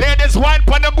 Ladies, wine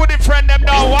pon the goodie friend them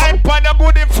now. Wine pon the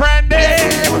goodie friend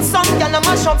them. Some girl a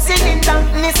mash up cylinder.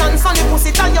 Nissan Sunny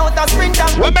pussy Toyota Sprinter.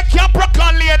 We make your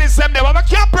Capricorn ladies them there. We make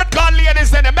your Capricorn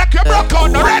ladies them there. Make your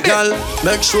Capricorn ready. Girl,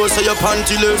 make sure so your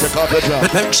panty lift.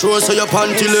 Make sure so your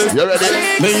panty lift. You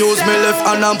ready? Me use me left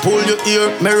hand and pull your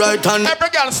ear. Me right hand. Every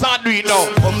girl start doing it now.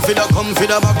 Come for the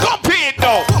back. Compete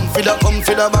now. Come for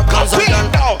the back. Compete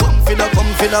now. Come for for the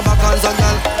come for the back hands and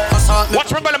girl.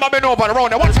 Watch me girl in my bend over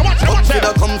around there. Watch it.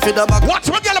 Come for the back. Watch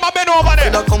me girl in my bend over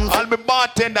there. I'll be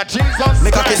bartender. Jesus.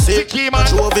 Make a kiss it.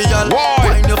 Jovial.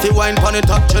 Wine you fi wine pon the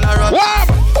top general.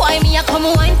 Why me a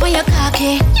come wine for your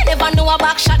cocky? You never know a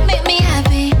back shot make me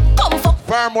happy. Come fuck.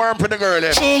 Firm worm for the girl.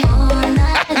 Ready,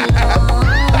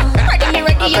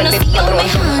 you know, see how me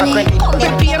honey. Come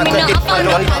prepare me now, I found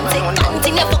no panty.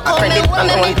 Counting never come me,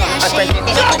 woman me dashing.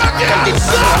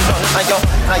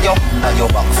 Ayo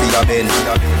back for your bend,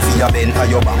 ayo back for your bend,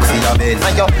 ayo back for your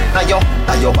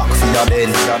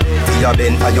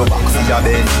bend, ayo back for your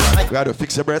bend. You gotta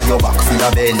fix your breath. Ayo back for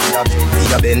your bend,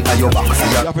 ayo back for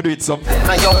your. You have to do it some.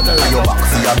 Ayo back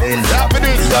for your bend,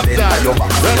 ayo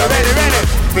back for your bend.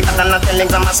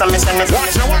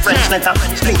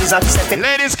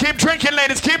 Ladies, keep drinking,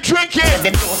 ladies, keep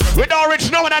drinking. We don't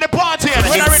reach nowhere at the party.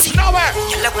 We don't reach nowhere.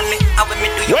 We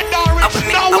don't reach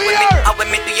nowhere.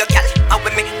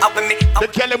 The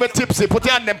girl with tipsy, put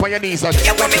your hand them on your knees.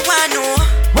 Yeah, what me want know?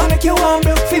 Wanna make you one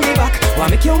broke for me back?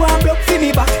 Wanna make you one broke for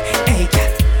me back? Hey,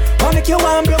 cat. Wanna make you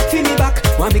one broke for me back?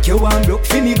 Wanna make you one broke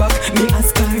for me back? Me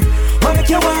ask her. Wanna make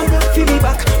you one broke for me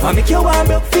back? Wanna make you one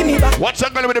broke for me back? What's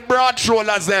that girl with the broad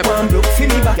shoulders them? One broke for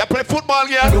me back. You play football,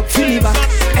 yeah? Broke for me back.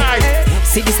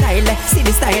 See the style,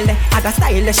 other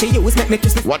style she use make me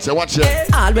twist. Watch it.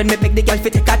 All when me beg the girl fi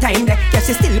take her time there, yeah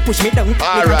she still push me down.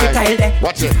 All right.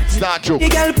 Watch it. Start joke. The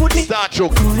girl put me. Start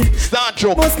joke. Start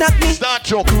joke. Must knock me. Start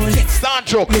joke. Start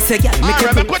joke. Me say girl, make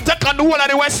it. Alright, take on the whole of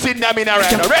the West Indian in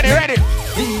right now. Ready.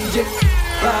 DJ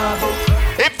Bravo.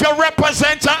 If you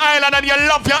represent your island and you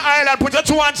love your island, put your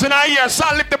two hands in the air. So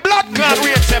lift the blood clot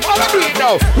raise them. All I do it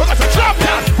now. Look at the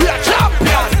champion. We are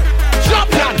champion.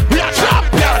 Champion. We are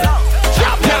champion.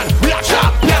 Champion. We are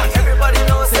champion. Everybody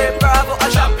knows say Bravo a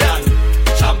champion.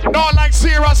 No, like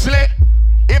seriously.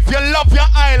 If you love your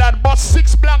island, but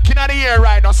 6 blank in the air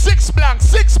right now. 6 blank, and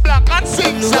 6 song.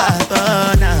 Sing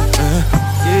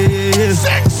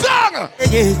song.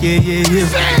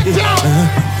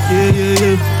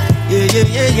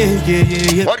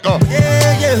 What go?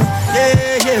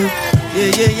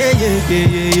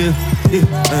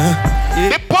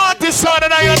 The party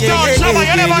started and you don't show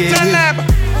you never tell them.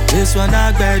 This one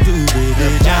I got you,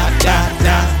 baby.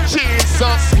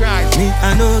 Jesus Christ. Me,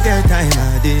 I no get time,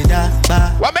 I did that.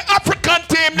 What my African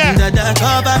team there? That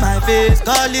cover my face,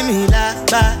 calling me like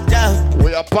that.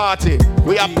 We are party.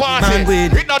 We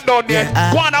not done yet.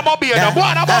 Go on, I'm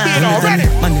ready.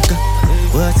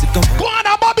 What's it come? Go on,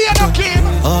 I'm King.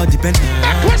 All depend.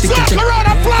 We circle around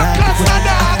a flat class.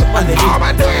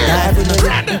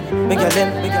 Make a them,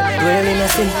 dwell in a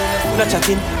sin. Not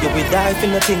chatting, you will die for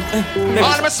nothing.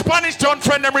 All my Spanish town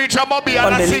friend them reach a Bobby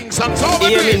and I sing songs over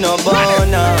here. Hear me no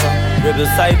boner. Rebel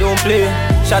side don't play.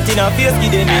 Shot in a face,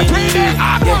 give them in.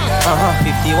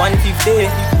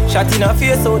 51-50. Shot in a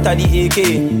face out of the AK.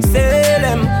 Sell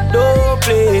them, don't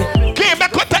play. Okay, me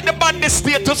could take the band this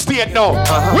state to state now.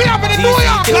 We have in the New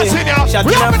York casino.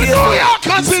 We have in the New York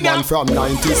casino. One from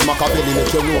 90s, Machiavelli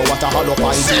make you know what a hollow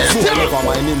pint is. Never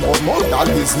mind him on more than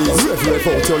business. Rev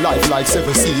out your life like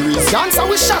 7 series. Dancer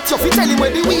we shot you, fi tell him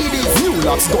where the weed is. New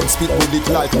locks, gun spit bullet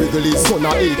like Wrigley's. Gun a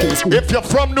AKs. If you're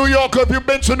from New York, if you've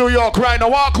been to New York right now,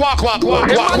 walk. To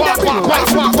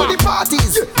the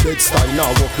parties. Bed style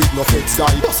now walk with no fed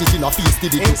style. Bust it in a face,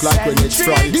 did it look like when it's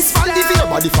fried. This fan the veer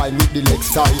body fine with the leg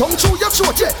style. Tongue through your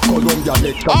throat, yeah. Columbia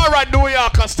neck. Alright, New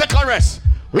Yorkers, take a rest.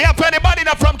 We have anybody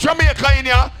that from Jamaica in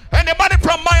here. Anybody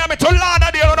from Miami to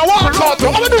Lauderdale on a walk out.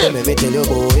 How we doing? Let me tell you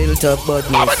about Hilltop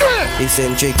badness.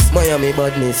 Eccentrix, Miami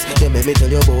badness. Let me tell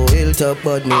you about Hilltop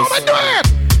badness. How we doing?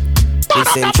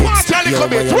 Eccentrix, yo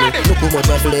Miami. Look how much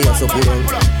I play us up with.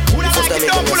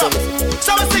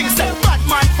 So we sing,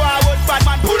 Batman forward,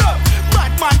 Batman pull up.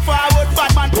 Batman forward,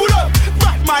 Batman pull up.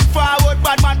 Batman forward,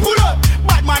 Batman pull up.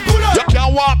 Batman pull up. You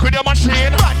can't walk with your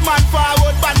machine. Batman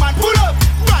forward, Batman pull up.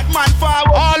 Batman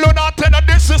forward. All who not tell the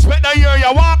disrespect the year, you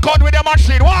walk out with your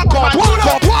machine. Walk out.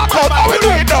 How we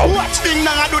do it now? Watch thing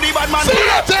now do the Batman pull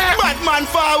up. Batman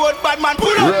forward, Batman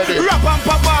pull up. Rap and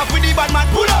pop off with the Batman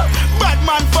pull up.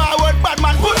 Batman forward,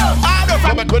 Batman pull up.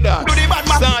 From a good dance. Do the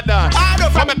Batman. Start dance.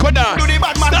 From a good dance. Do the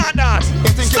Batman. Start dance.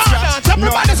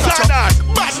 Everybody start dance.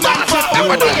 Batman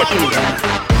forward.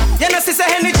 You know, sister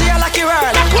energy, I like your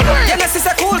world. You know,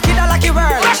 sister cool kid, I like your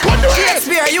world.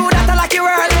 Shakespeare, you that I like your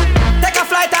world. Take a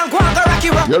flight and go and go rock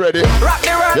your world. You ready? Rock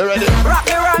the world. You ready? Rock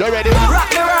the world. You ready?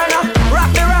 Rock the world now. Rock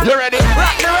the world. You ready?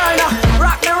 Rock the world now.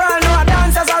 Rock the world now.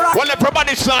 Dance as a rock. Well,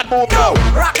 everybody start move now.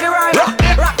 Rock the world. Rock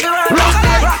the world. Rock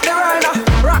the world now.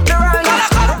 Rock the world now.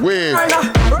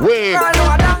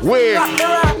 Wave.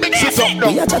 Mix it up now.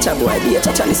 We a chacha boy, be a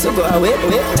chacha, so go away.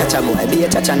 Chacha boy, be a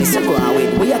chacha, so go away.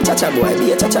 We a chacha boy,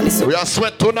 be a chacha, so. We are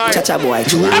sweat tonight. Chacha boy,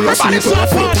 everybody so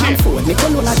party. Me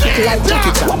call on a kick like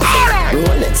Jackie Chan.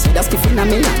 Rolex, that's the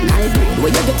phenomenon. Where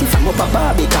you get it from up a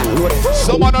Barbican road.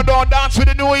 Someone who don't dance with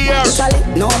the new year.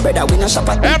 No brother, we no shop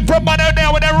at. Everybody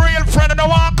there with a real friend and a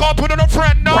walk out with a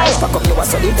friend now. Fuck up your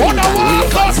solid thing.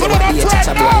 Walk out with a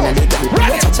friend now.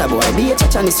 Chacha boy, be a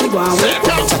chacha, so go away.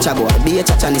 Chacha boy, be a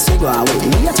chacha, so go away.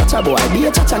 Me a chacha boy, be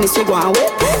a chacha, so go away.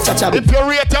 Chacha. If you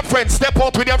rate your friend, step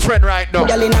out with your friend right now.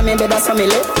 Girl inna me bed, so me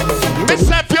left. If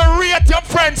you rate your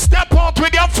friend, step out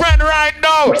with your friend right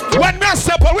now. When me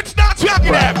step out, which dance we are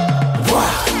giving them?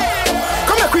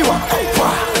 Come here, Quiwa.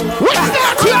 Which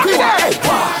dance we are giving them?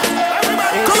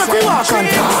 Come here, Quiwa.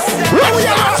 Which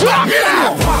dance we are giving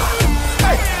them?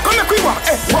 Come here, Quiwa.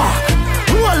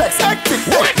 Rolex, Eccentrix.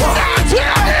 Which dance we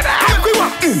are giving them? Come here, Quiwa.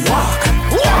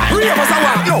 Walk. Three of us are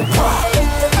walk. No.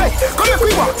 Come here,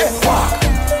 Quiwa. Walk.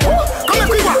 Come here,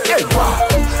 Quiwa.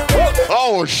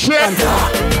 Oh shit!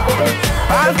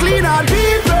 I'll clean our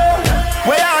people.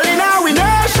 We all in our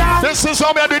nation. This is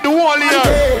how we do the whole year.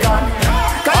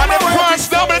 And the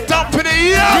first Doubletap for the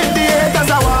year.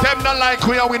 Them not like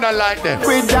we and we not like them.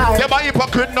 Them are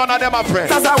hypocrite, none of them are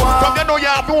friends. From you know you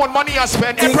have no money to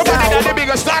spend. Everybody that the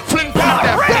biggest start fling back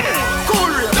them.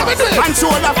 And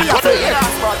shoulder for your face.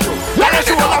 Let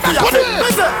shoulder for your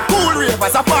face. Cool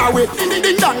ravers a far away.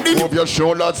 Move your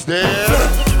shoulders there.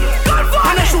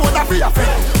 And a shoulder for your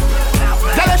face.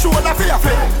 Let a shoulder for your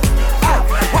face.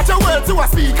 Watch your words to a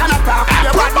speak and a talk.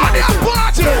 Everybody a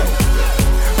party.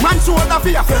 Man shoulder for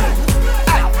your face.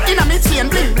 In a mid-chain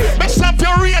bling bling. Mess up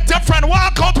your rate your friend.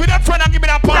 Walk out with your friend and give me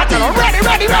that party.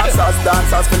 Ready.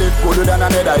 Dancers feel it gooder than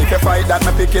another. If you fight that,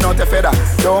 me picking out a feather.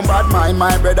 Don't bad mind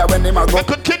my brother when they ma go. We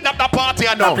could kidnap the party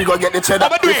I know. We go get the cheddar.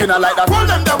 If you not like that, hold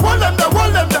them there.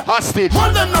 Hostage.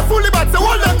 Hold them there fully back,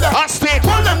 hold them there. Hostage.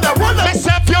 Hold them there. Mess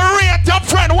up your rate your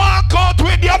friend. Walk out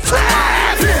with your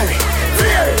friend. Fear.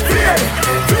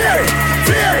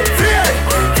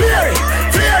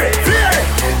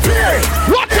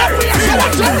 What the reason?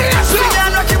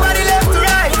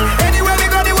 Anywhere we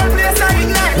go, the one place I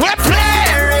ignite. We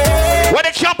play. Where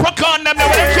the Capricorn them,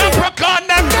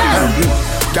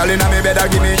 Girl inna me bed,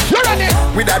 give me. You ready?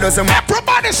 With a dozen.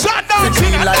 Everybody shut down.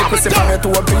 Clean like pussy from your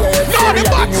toe up to your head. Every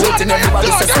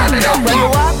everybody say something. When you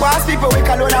walk past people, we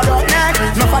call on a dog neck.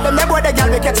 No for them, they boy the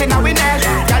girl we catching a winner.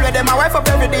 Girl with them a wife up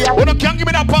every day. Oh, no, can't give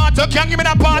me that part. Can't give me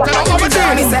that part. Whoa,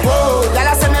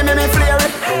 y'all say me flare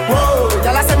it. Whoa,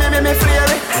 y'all say me flare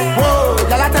it. Whoa,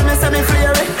 y'all tell me say me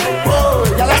flare it. Whoa,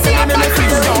 y'all say me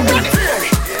flare it.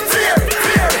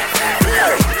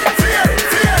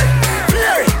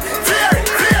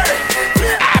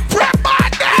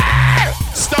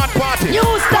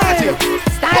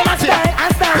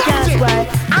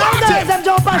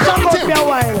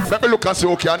 Let me look and see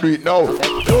who can do it now.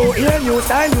 You hear new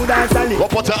style, new dance and go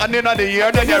put your hand in the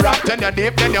air, then you rock, then you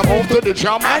dip, then you move to the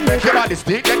drum and make your body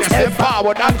stick, then you step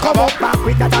forward and come up. Back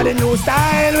with that the new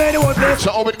style where the whole place.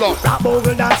 So how it go? Rap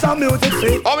bogle dance, some music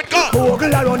sweet. How it go?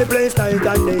 Bogle around the place night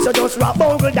and day. So just rap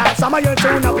bogle dance, some of your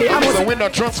tune up play. So we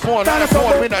not transform,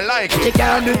 we not like it. She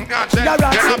can't do it. You're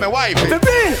not my wife.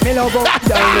 Me love up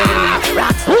down the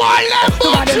rocks. Why let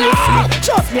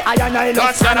trust me, I and I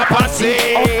love stand up and sing.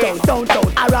 Uptown,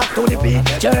 downtown, I rock to the beat.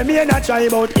 Jeremy and I try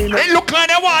about him. It look like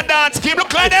they want dance, keep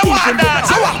look like they want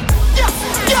dance.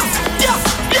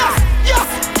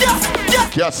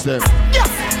 Yes, them.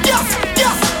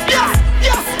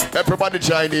 Everybody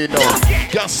join in now.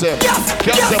 Gas them. Gas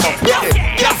them up.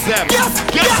 Gas them.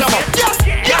 Gas them up.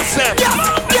 Gas them.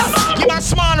 Give me a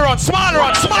small run. Small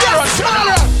run. Small run. Small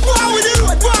run. Go on with the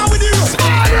road. Go on with the road. Go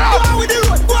on with the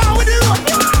road. Go on with the road.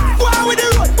 Go on with the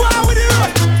road. Go on with the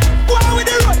road. Go on with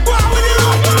the road. Go on with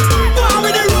the road. Go on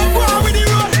with the road. Go on with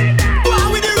the road. Go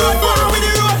on with the road. Go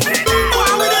on with the road. Go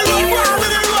on with the road. Go on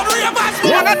with the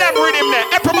road. One of them rhythm there.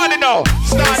 Everybody know.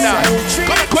 Start dance.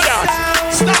 Come on, go dance.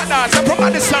 Start dance.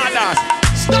 Everybody start dance.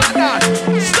 Start dance.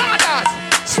 Start dance.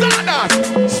 Start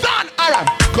dance. Start. Alright.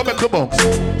 Come on, come on.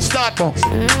 Start box.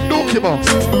 Dookie box.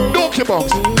 Dookie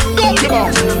box. Dookie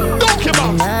box. Dookie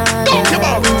box. Dookie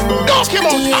box. Dookie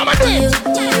box. I'ma do it.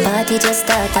 Party just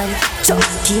start and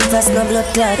give us no blood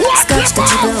clot. Scotch the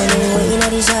chip on in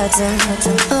the shots.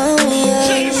 Oh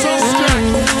yeah.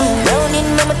 Browning,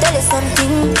 mama tell you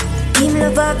something. Him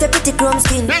love of the pretty chrome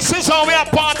skin. This is how we are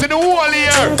partying the whole year.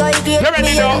 You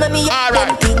ready now?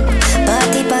 Alright.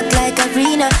 Party pack like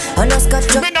arena. On a scotch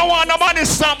drop. Me no want nobody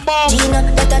stop bomb. Gina,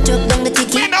 that a drop down the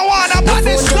ticket. Me no want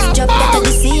nobody stop bomb.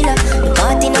 The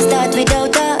party no start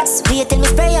without us. Wait till me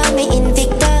spray on me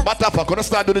Invicta. But Tapper, gonna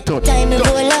start doing the tune. Time to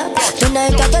roll up,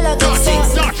 tonight I feel like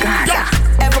it's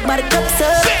everybody cups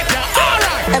up,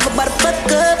 everybody fuck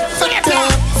up.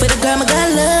 For the girl my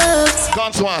girl loves.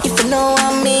 If you know what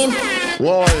I mean.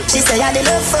 Whoa. She say I did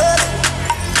love fuck.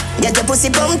 Get your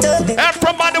pussy bumped up.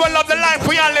 Everybody will love the life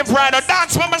we all live right now.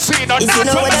 Dance when I see now. If you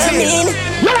know what I mean.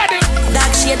 You ready?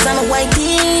 Dark shades on my white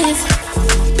tees.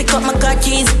 Pick up my car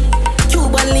keys.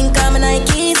 Cuban link on my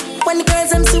Nikes. When the girls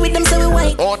I'm with them so we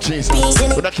white. Oh Jesus.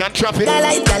 When I can't trap it. Girl,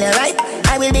 I tell you right.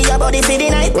 I will be your body for the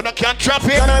night. When I can't trap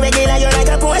it. You're not regular, you're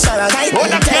like a Porsche or a kite. When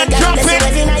I can't trap it.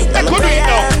 Every night. I couldn't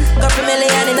know. Got for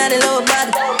million in the low bad.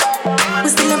 We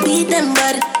still don't beat them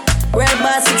bad. Red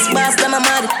bar, 6 bars, them a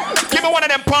mad. Give me one of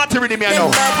them party with me, I know.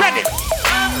 Ready?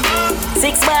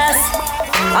 6 bars.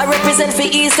 I represent for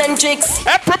Eccentrix.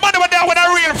 Everybody were there with a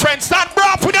real friend. Stand bro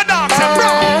with your dance, bro.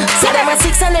 So them a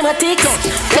 6 and them a ticks.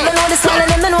 Them a know the style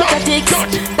and them know the ticks.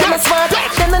 Them a smart,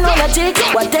 them know the ticks.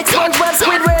 What takes SpongeBob,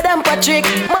 Squidward and Patrick.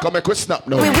 Come make a snap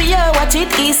now. We are watch it.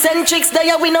 Eccentrix,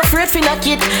 there we no afraid for knock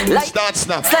it. Like start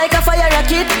snap. It's like a fire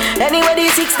rocket. Anyway the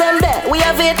 6 them there, we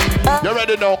have it. You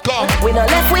ready now? Come. We no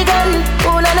left we gun.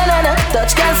 Oh na na na na.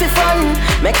 Touch girl for fun.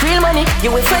 Make real money. You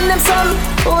will friend them some.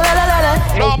 Oh la la la la.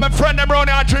 No, my friend them round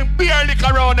here drink beer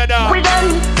liquor round the dance. We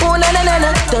done. Oh na na na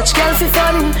na. Touch girl for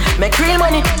fun. Make real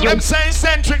money. Them say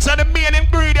Eccentrix are the main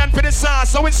ingredient for the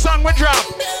sauce. So which song we drop?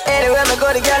 Anywhere me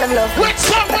go, the girl them love. Which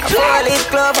song we drop? All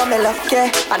club and me love, yeah.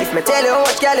 And if me tell you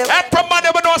what girl you. Everybody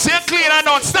we know say clean and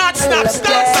don't start snap.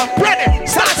 Ready?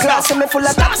 Start snap. Me full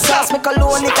of top sauce. Me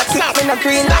cologne it a kick me no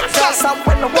green like sauce. And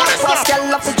when me walk past, girl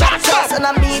love to drop sauce. And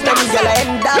I meet them girl I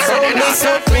end up so me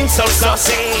so clean, so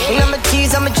saucy. And I'm a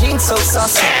tease, I'm a jeans so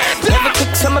saucy. Never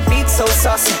kicks on my beat so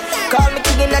saucy. Call me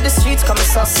king in the streets, come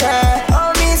saucy.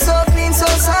 Oh me so clean, so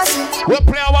saucy. We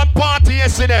play one party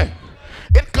yesterday.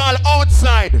 It called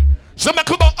Outside. So me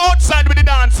could go outside with the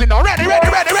dancing now. Ready? The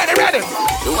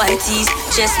white tees,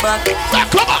 chest back.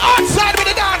 Come on outside with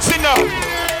the dancing now.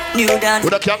 New dance.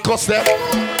 But I can't cuss them.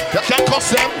 You can't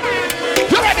cuss them.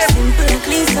 You ready? Simple and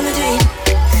clean, so me do it.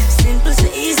 Simple, so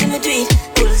easy, me do it.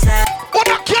 Bullseye. But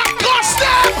I can't cuss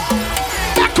them.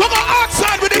 Come on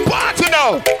outside with the party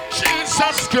now.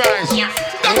 Jesus Christ.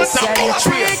 That was the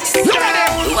Eccentrix. You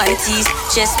ready? The white tees,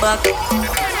 chest back.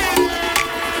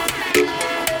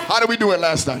 How did we do it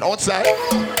last night? Outside?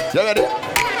 You ready?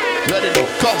 Ready now.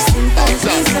 Come.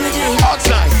 Outside.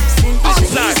 Outside.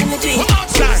 Outside. We're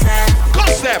outside.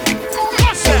 Cuss them.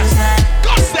 Cuss them.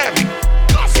 Cuss them.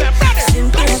 Cuss them.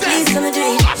 Ready?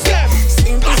 Cuss them.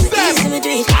 Cuss them. Cuss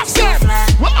them. Cuss them.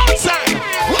 We're outside.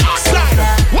 We're outside.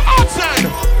 We're outside.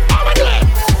 How we doing?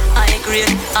 I agree.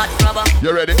 Hot rubber.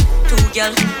 You ready? 2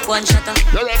 girl, 1 shutter.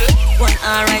 You ready? 1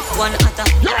 alright, 1 hotter.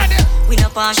 You ready? We no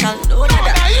partial, no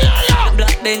dada.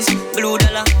 Black Benz, blue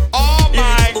dollar. Oh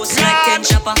my God. God. Like 10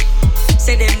 chopper.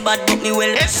 Say them bad, but me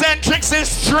well. Eccentrix is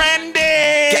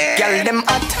trending. Girl, them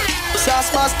hot.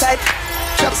 Sauce boss type.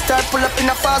 Trap start pull up in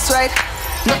a fast ride.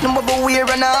 Nothing but wear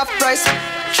and a half price.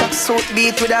 Trap suit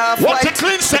beat with a half What's white. the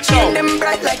clean set now? Them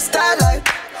bright like starlight.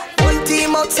 One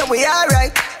team out, so we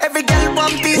alright. Every girl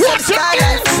one piece of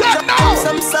skylight. Drop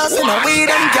some sauce in a weed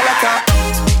and girl a talk.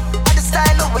 All the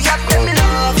style of we have them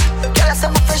love. Girl a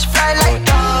some fresh fry like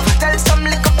dove. Tell some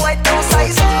little boy don't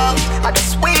size up. I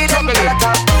just weed and girl a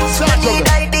talk. So I need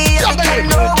idea, the girl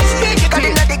know. Cause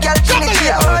inna the girl trinity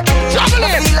all day.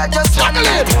 I feel like just one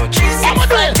night.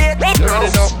 365 days. You ready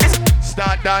now?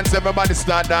 Start dance, everybody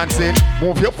start dancing.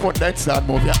 Move your foot, then start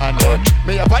move your hand.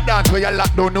 Me have a dance where you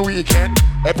lock down the weekend.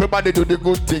 Everybody do the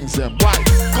good things, them. Why?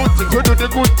 Good things, we do the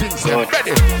good things, them.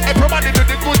 Ready? Everybody do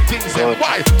the good things, them.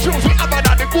 Why? Choose we have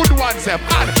the good ones, them.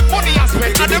 And money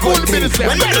aspect and the good business,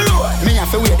 them. Me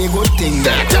have to wear the good things,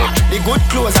 them. The good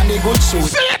clothes and the good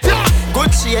shoes.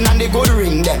 Good chain and the good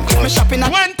ring, them. Me shopping at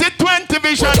 2020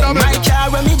 vision. My car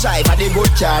when me drive at the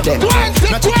good car, them.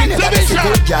 No chicken never the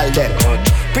good girl, them.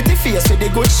 Pretty face with the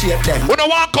good shape, them. We don't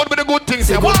walk out with the good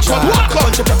things, them. Walk out.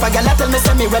 Country pepper girl, tell me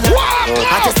say me well.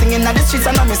 I just singing at the streets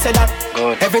and I me say that.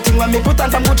 Everything when me put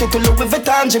on from Gucci to Louis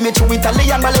Vuitton, Jimmy Choo,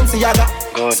 Italian, Balenciaga.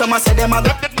 Some say them a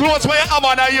the clothes where you have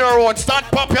on a year old. Start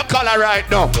pop your collar right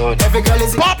now. Every girl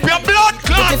is pop your blood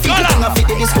clot collar. Pop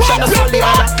your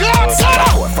blood clot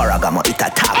collar. Faragamo it a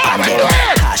tap on them.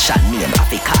 Cash and name have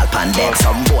a call pan them.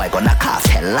 Some boy gonna cast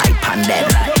hell light pan them.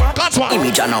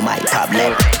 Image on my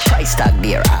tablet. Try stack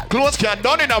there. Clothes can't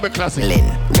done in our classic.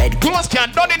 Red clothes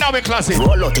can't done in our classic.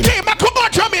 Roll out in. Hey, man, come on,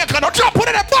 Jamaica. Now drop one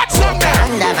of the butts on there.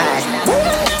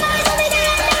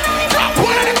 Drop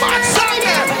one of the butts on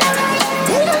there.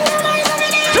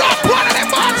 Drop one of the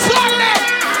butts on there.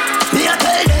 Me a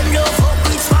tell them no fuck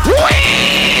with smart.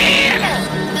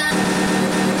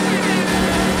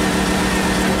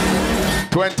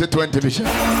 2020 vision.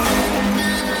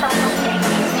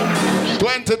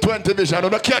 2020 vision.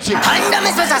 I'm not catching. Ready?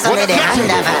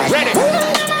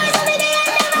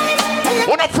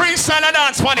 Wanna freestyle and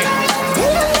dance, funny.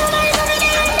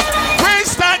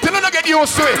 Freestyle till you don't get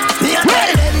used to it.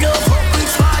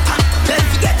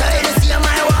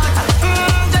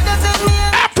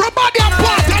 Everybody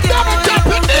apart and double tap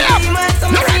in there.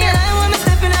 You ready?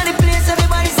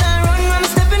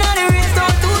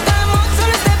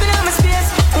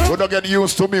 We don't get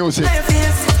used to music.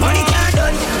 Money can't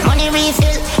done, money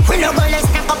refill. We no go let's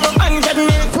stack up 100 mil.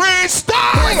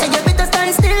 Freestyle! So you better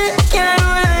stand still. Can't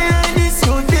roll like this,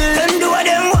 you feel. Them do what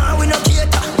them want, we no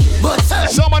cater. But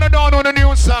some of them don't know the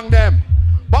new song them.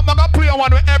 But I'm gonna play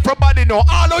one with everybody know.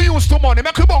 All are used to money.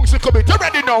 Make a bounce come in. You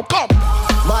ready now? Come.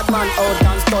 Bad man out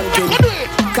and stunting.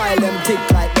 Kyle them tick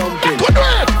like dumpling.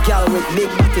 Girl with big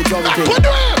booty jumping.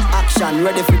 Action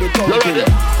ready for the thumping.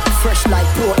 Fresh like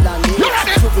Portland.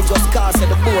 We just cast at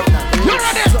the boat now.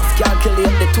 Just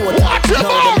calculate the total. Now the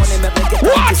money make me get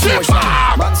anti-social.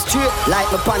 Man straight like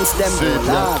my pants them.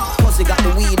 Pussy got the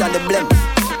weed and the blem.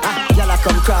 Y'all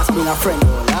come cross being a friend.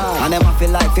 And them I feel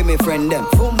like for me friend them.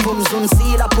 Boom boom soon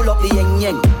see I pull up the yeng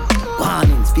yeng.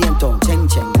 Warnings, paint tongue, cheng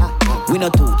cheng. We no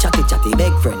two chatty chatty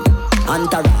big friend.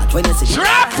 Entourage when you see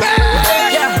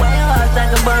yeah, why you all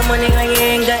talk about money when you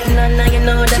ain't got none? Now you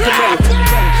know that you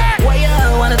broke. Why you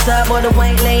all wanna talk about the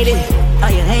white lady? Oh,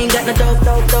 you ain't got no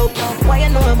dope. Why you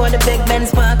know about the big Ben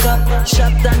spark up?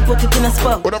 Shop down, put it in a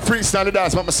spot. What a freestyle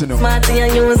dance, what I'm saying? Smarty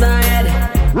and you was already.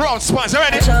 Round spots,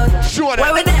 ready? Sure that.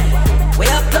 Where we there? We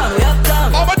up done.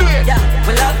 Over do it. Yeah,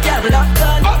 we love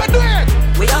done. Over do it.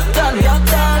 We up done. We love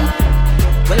done.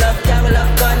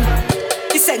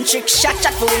 Eccentrix, shot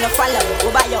for we no follow.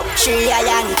 We buy up, Sri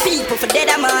Iron. People for dead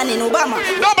a man in Obama.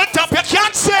 Doubletap, you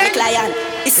can't say. Client,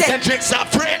 Eccentrix are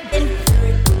friend.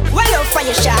 Well up for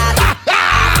your shot.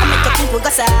 I make the people go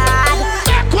sad.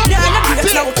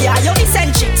 Yo,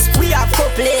 Eccentrix, we have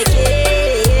couple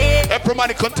again.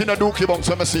 Everybody continue to do bounce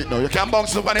on my seat now. You can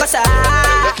bounce up on it. You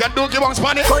can do bounce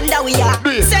on it. Kunda we are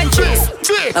Eccentrix.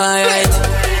 Alright,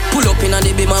 pull up in on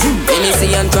the beam up.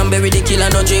 Hennessy and cranberry, the killer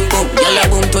no drink boom. Yalla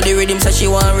boom to the rhythm, say she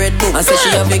want red boom. I say she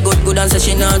have a good and say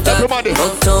she not talk. Everybody,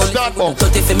 start bounce.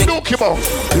 Do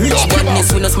rich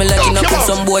badness, we no smell like in a put.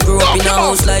 Some boy grew up in a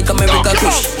house like America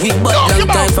Kush. We bought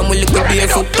long time from we look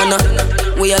barefoot and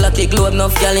we all a take load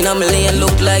enough gal in a lane.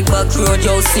 Look like back road,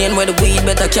 yo, seeing where the weed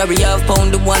better carry half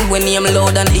pound the one when name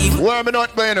load and leave. Where me not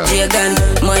playing? Jagan,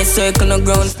 my circle no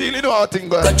ground. Still you know how thing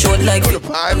go. Got short like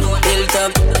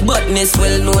hilltop, badness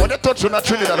well known. When you touch on a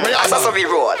Trinidad, where you are? That's how we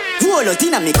roll. Roll out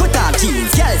in a me cut off jeans.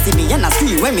 Girl see me and a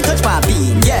scream when me touch my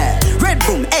bean. Yeah, red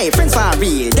boom, hey friends for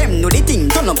real. Them know the thing,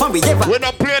 turn up and we ever. We're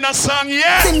not playing a song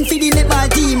yet. Sing for the netball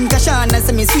team. Kashana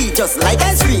say me sweet just like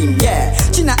ice cream. Yeah,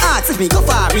 China asks if me go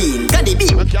for real. Got the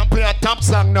beat. We can play a top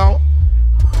song now.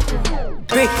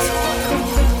 Brick.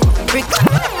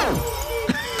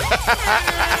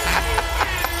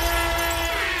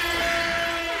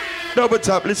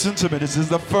 Doubletap, listen to me. This is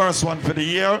the first one for the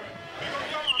year.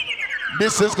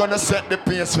 This is gonna set the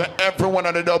pace for everyone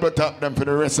on the Doubletap them for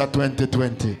the rest of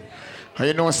 2020. And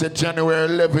you know, say January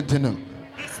 11th, you know.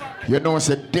 You know,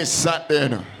 say this Saturday, you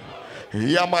know.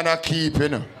 Yeah, man, I keep, you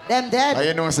know. Them dead. And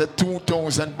you know, say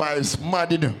 2005 is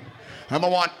mad, you know. And I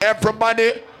want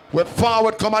everybody with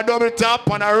forward come a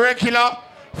Doubletap on a regular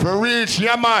for reach,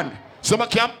 yeah, man. So I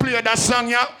can play that song,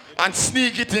 yeah, and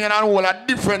sneak it in and all a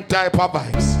different type of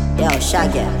vibes. Yo,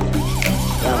 Shaggy.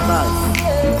 Yo, Buzz.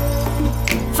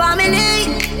 Family.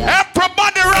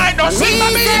 Everybody right now, sing to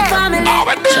me.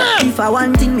 Over there. If I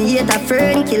want thing, me hate a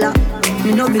fern killer.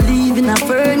 Me no believe in a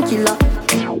fern killer.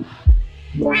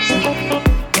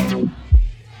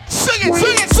 Sing it.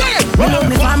 Love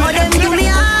me from them to me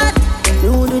heart.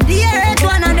 You do the earth,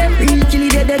 one of them. Real kill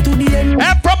it dead to the end.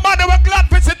 Everybody we're glad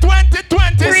for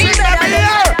 2020. Sing to me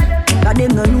here. Cause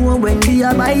them no know when we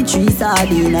are buy 3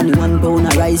 sardines and 1 pound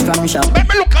of rice from shop. Let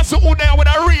me look at who there with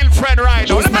a real friend right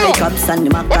now. Let me look. Cups and the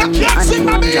macaroni and the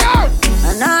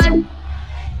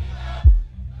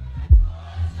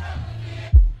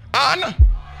and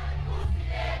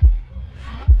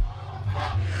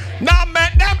now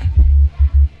met them.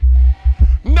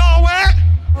 Nowhere.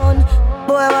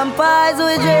 Boy, vampires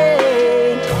we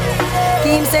drink.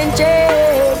 Team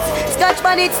Eccentrix. Scotch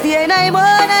man, it's the 9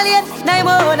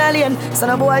 on a lane. So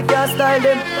no boy can't style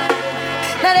them.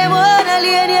 Now them on a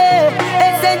lane, yeah.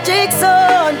 Eccentrix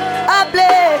son, I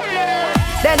play.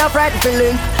 They not frightened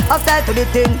feeling, I style to the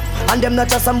thing. And them not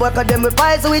just some boy, cause them with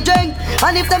pies we drink.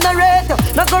 And if them not rate,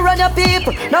 not go run your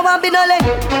people. No one be no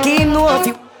lane. Keep know if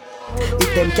you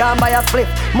If them can't buy a split,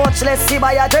 much less see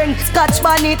buy a drink. Scotch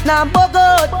bonnet now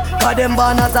bogot. Cause them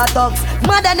born as a thugs.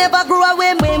 Mother never grew a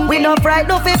women. We no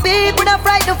frightened for people, no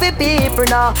frightened for people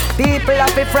now. People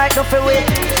have to frightened for we.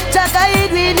 Jack I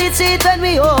eat we need shit when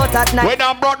we out at night. When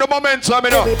I brought the momentum,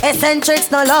 you know.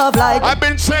 Eccentrix no love like. I've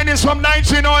been saying this from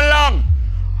 19 all long.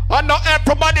 And not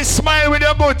everybody smile with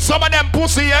your good. Some of them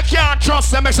pussy you can't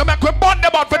trust them. So make we bond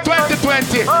them out for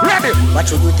 2020. Ready? What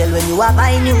should you tell when you are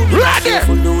buying new? Ready?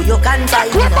 Do you can buy.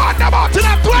 We bond them out in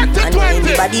 2020. And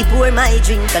anybody pour my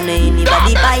drink and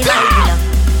anybody buy my dinner.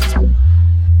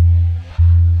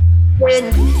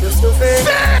 Just your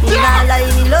friend. Me nah lie,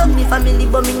 me love me family,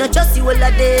 but me not trust you all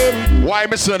of them. Why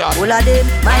me say that? All of them,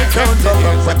 my town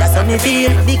come. But that's how me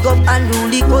feel. Big up and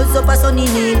rule, cause up a sunny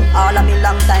name. All of me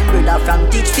long time brother from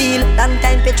Teachfield. Long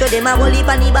time petro them a whole heap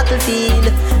on the battlefield.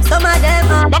 Some of them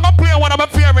are. I'm gonna play one of my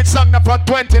favorite songs from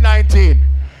 2019.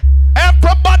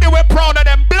 Everybody we're proud of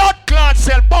them blood clot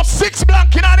cell. But 6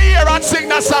 blank in the ear and sing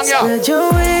that song, yo.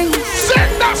 Sing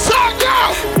that song,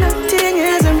 yo. Nothing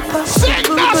is impossible.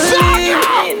 Sing that song, yo.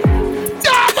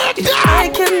 If I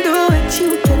can do it,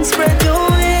 you can spread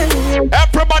your wings.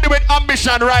 Everybody with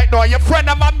ambition right now. Your friend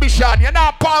of ambition. You're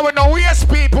not part with no waste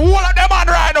people. All of them on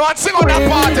right now and sing on that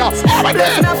part, yo.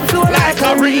 Blessing off a flow like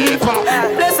a river.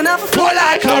 Blessing off a flow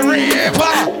like a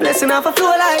river. Blessing off a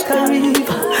flow like a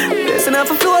river. Blessing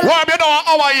off a flow like a river. Well, you know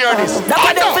how I hear this.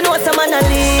 That's them for know someone a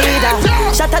leader.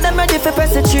 Shut them ready for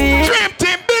press the tree. Dream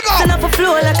team, big up. Blessing off a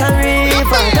flow like a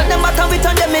river. Tell them back and we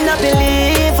turn them in a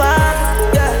believer.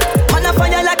 Yeah. Man a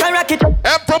fire like a rocket.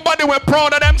 Everybody we're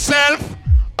proud of themselves.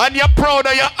 And you're proud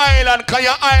of your island, cause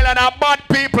your island are bad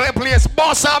people in place.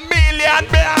 Boss $1 million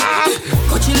black.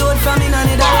 Cut you load from in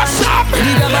and it out.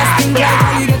 Need a bass thing like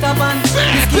how you get up on.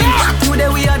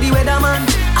 Today we are the weatherman.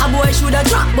 A boy shoulda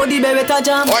drop, but the baby better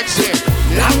jam. What's it?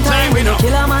 Long time we no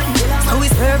kill a man. So we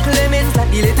circle lemons like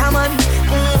the little man.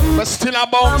 But still a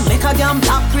bounce. Make a damn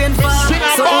black rain fall.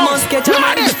 So we must catch a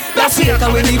man. That's it, cause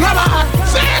we the grabber.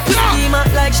 Scheme up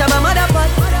like Shabba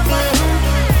Motherfucker.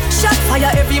 Shot fire,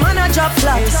 every man a drop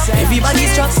flat.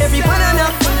 Everybody's drops, every man a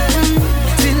knock.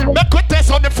 Make we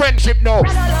test on the friendship now.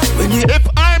 If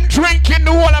I'm drinking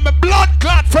the whole of my blood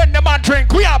clot friend them a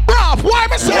drink, we are brav. Why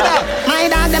me say that? My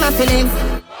dog them a feeling.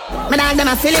 My dog them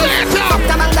a feeling. Fuck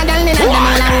the bang the girl in and them all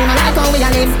a room. I like how we a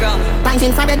live. Pints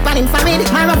infrared, pan infrared.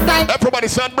 My rough guy. Everybody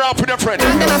sound brav for their friend.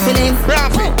 Them a feeling.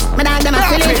 Brav. My dog them a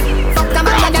feeling. Fuck the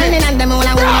bang the girl in and them all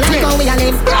a room. I like how we a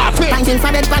live. Pints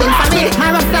infrared, pan infrared. My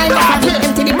rough guy.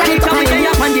 Empty the body cup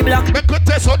on the block. Make we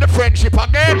test on the friendship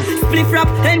again. Spliff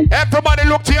rap. Everybody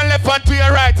look to your left and to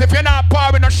your right. If you're not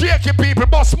power, no shaky people.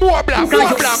 Boss more black.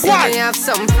 More black. Why? I have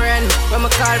some friend when my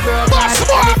call bro. Boss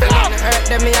more black. Hurt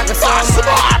them, I go so Boss more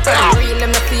black. Real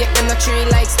them, the fake them, the tree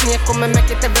like snake. Come and make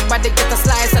it, everybody get a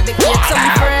slice of the cake. Some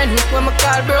friend when my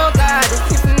call bro. God,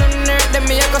 if none hurt them,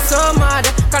 I go so mad.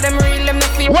 Cause them real them, the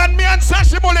fake. When me and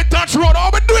Sashi Bullet touch road, how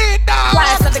we do it now?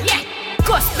 Slice of the cake.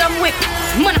 Custom whip,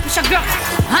 man a push a gun,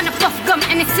 and a puff gum,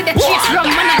 and it's to the chase rum.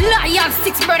 Man a loyal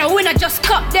 6 brother, we not just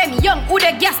cup them young, who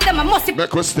the gas them a musty.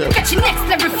 Catch your next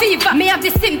level fever, me have the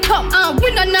symptom.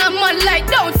 We not normal like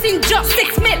down, sing just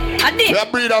 6 mil a day. Yeah,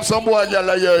 breed up some boy, girl,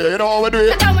 like you know how we do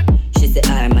it. She say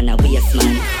arm and a waist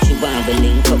man, she want to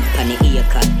link up on the ear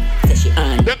cut. Say she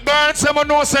on. The girl say me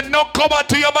know say no cover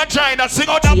to your vagina, sing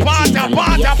out the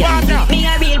party. Me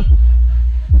a real.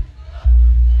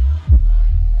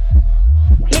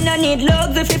 Me no need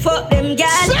love if you fuck them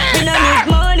gal. Me no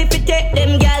need money if you take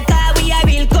them gal. Cause we a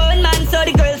real cold man, so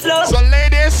the girls love. So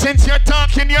ladies, since you're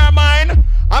talking your mind,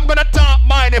 I'm gonna talk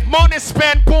mine. If money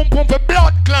spent, boom boom for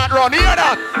blood clot run, hear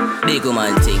that? Big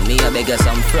woman thing, me a beg you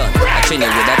some front. I train you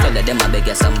with a tell them I beg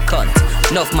you some cunt.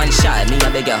 Enough man shy, me a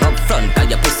beg you up front. Cause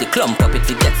your pussy clump up if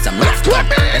you get some rough gun.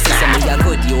 If you say me a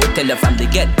good, you tell her from the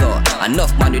get-go.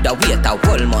 Enough man with a wait a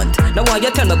whole month. Now why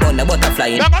you tell me about the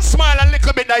butterfly? I'm a smile a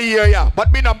little bit that year, yeah.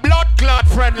 But me no blood clot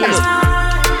friendly.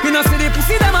 Me no see the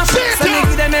pussy them a shit. So me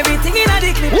give them everything in a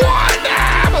the clip. What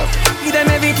them? Give them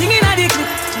everything in a the clip.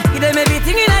 Give them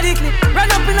everything in a the clip.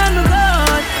 Run up in on the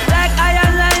gun. Like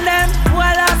iron line them.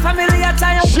 While our family a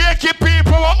time. Shaky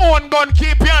people with own gun.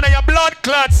 Keep you on your blood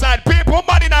clot side. People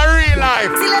bad in a real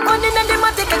life. See like one in the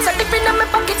matic. It's a dip in my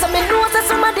pocket. So me know that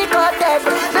somebody got dead.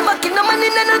 Never kill no man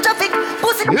in the traffic.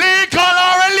 Pussy. Legal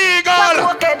or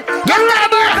illegal? The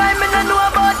rebel. Me no know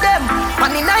about them.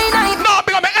 Money 99. No,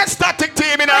 because I'm a static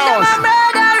team in the house.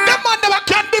 The man never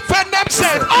can defend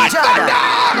themselves.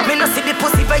 Me no see the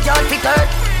pussy where y'all fit hurt.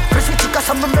 Prison chica,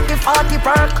 some make it 40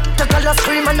 perk. The girl a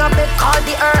scream and I bet call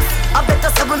the earth. I better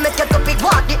say we make it up big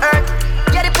walk the earth.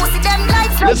 Yeah, the pussy them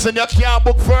lights. Listen, you can't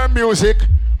book for music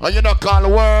And you know call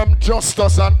Worm,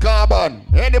 Justice and Carbon.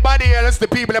 Anybody else, the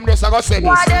people them just gonna say this.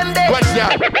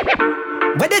 Question.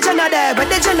 Where the Jenna there, where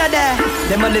the Jenna there?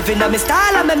 Them a living on me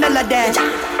style and me melody.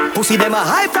 Pussy them a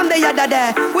high from the yada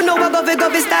there. We know what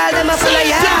govy style, them a full of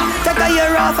yeah. Take a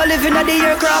year off, a living on the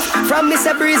aircraft. From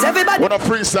Mr. Breeze, everybody. What a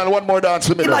freestyle, one more dance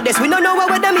with me. But this we don't know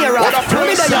what them here off. From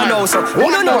me that you know, so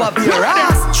we don't know what be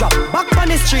ass. Chop back on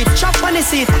the street, chop on the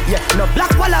seat. Yeah, no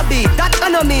black wallaby, that I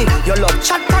know me. Your love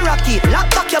chat parakeet, lock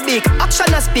back your beak.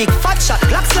 Action a speak, fat shot,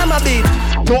 black slam a beat.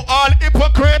 To all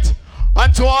hypocrite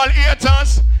and to all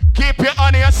haters, keep you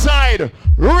on your side.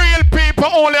 Real people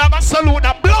only have a salute.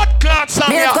 A blood clots on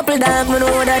me. A couple dogs, me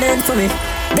know what that did for me.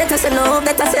 That I say love,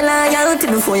 that I say loyalty.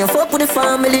 Before you fuck with the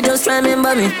family, just try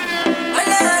remember me.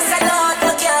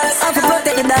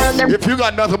 If you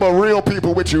got nothing but real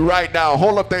people with you right now,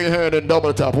 hold up their hand in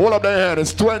double tap. Hold up their hand.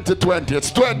 It's 2020.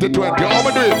 It's 2020. I'ma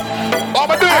do it.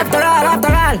 I'ma do it.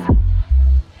 After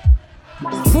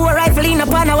all. 4 rifle in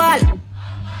upon a wall.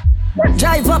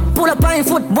 Drive up, pull up on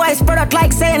foot, boys spread out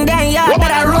like saying damn yeah, that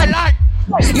I roll like.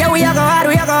 Yeah, we are go hard,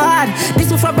 we are go hard.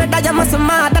 This is for bread that you must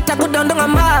mad, that I go down a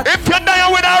mark. If you're there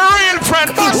with a real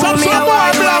friend, bust up some more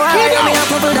black. Me a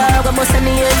couple dog, I bust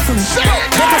any head for me.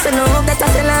 That I say love, that I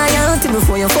say loyalty.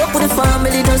 Before you fuck with the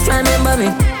family, just try remember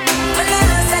me.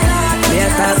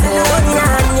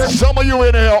 Some of you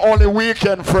in here are only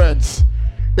weekend friends.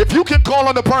 If you can call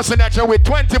on the person that you're with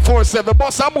 24/7,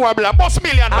 boss a more black, boss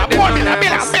million, man, 1 million.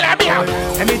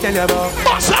 Let me tell you about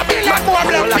boss a million more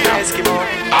black.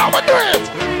 I'ma do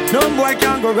it. No boy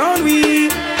can go round we.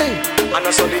 I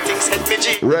know so the things hit me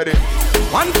G. Ready.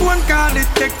 One phone call it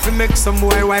take to make some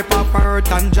boy wipe up her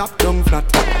hurt and drop down flat.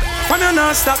 When you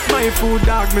not stop my food,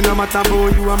 dog, me no matter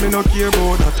about you and me no care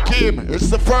about that. Kim, it's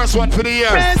the first one for the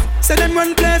year. Say them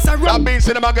run place around. That means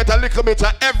them get a little bit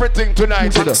of everything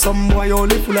tonight. Some boy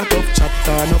only full of tough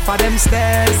chatter, enough of them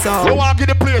stairs up. You want to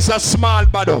give the place a small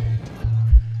bottle.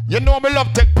 You know me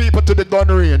love take people to the gun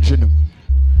range, you know.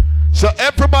 So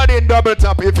everybody in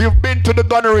Doubletap, if you've been to the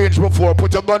gun range before,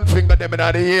 put your gun finger them in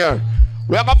the air.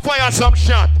 We are gonna fire some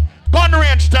shot. Gun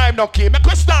range time now, Kim. Make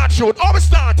us start shoot. Oh, we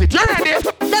start it. You ready?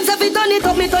 Them say fi turn it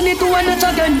up, me turn it to one notch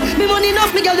again. Me money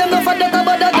enough, me girl them no for that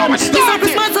about that. Oh, we start it.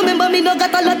 Christmas, remember me no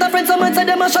got a lot of friends. Someone say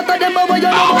them a shot at them, but you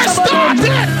know what about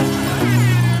them.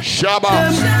 Shabba.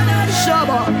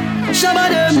 Shabba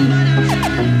them.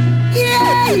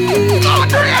 Yeah.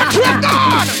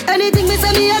 Anything me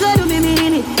say me, I go do me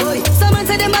mean it. Someone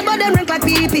say them bad, but them rank like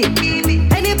pee-pee.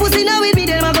 Any pussy now with me,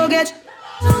 them a go get.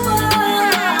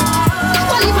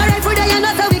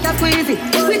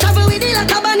 We travel with it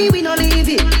like a bunny, we no leave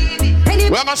it.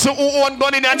 We're gonna say who own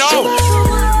gun in here now.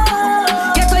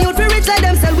 Get a youth for rich like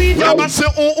them sell weed. We're gonna say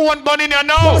who own gun in here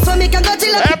now. So me can go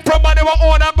chill. Everybody will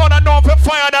own a gun and know if you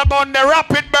fire that gun. The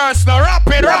rapid burst now.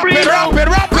 Rapid.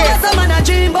 Some man a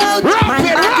dream about.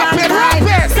 Rapid.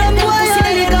 Some boy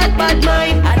only got bad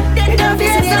mind. They don't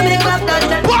feel some make up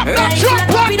that. Pop the shot,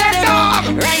 pop that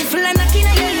dog. Rifle and a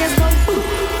killer, yeah, yes, come.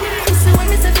 This is when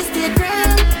me say fi stay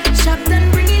ground. Shop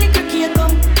done, bring in the cookie,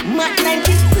 come. Mat like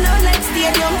it, flow like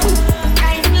stadium.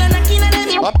 Rifle and a killer,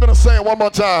 them. I'm gonna say it one more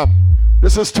time.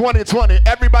 This is 2020.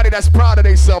 Everybody that's proud of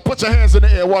themselves, put your hands in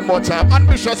the air one more time.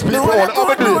 Ambitious people,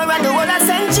 overdo it.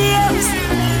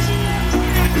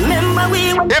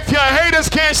 If your haters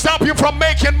can't stop you from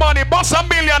making money, bust $1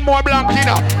 million more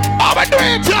blankina. Overdo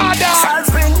it, Jordan.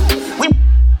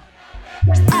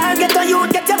 I'll get on you,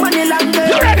 get your money longer.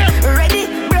 You ready? Ready?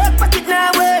 Broke pocket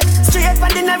now, straight for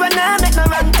the never now, make no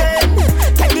run turn.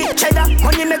 Take the cheddar,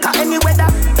 money maker any weather.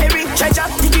 Perry treasure,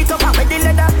 dig it up with the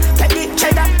leather. Take the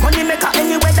cheddar, money maker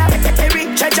any weather. Perry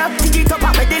treasure, dig it up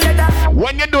with the leather.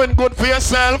 When you're doing good for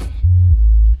yourself,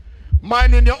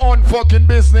 minding your own fucking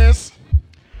business,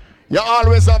 you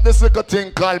always have this little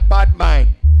thing called bad mind.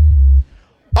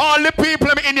 All the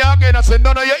people in your again and say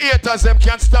none of your haters them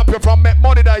can stop you from make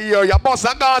money that year. You boss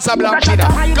a Gaza black kid.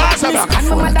 Gaza black.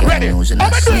 Ready? I'm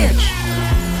a do it.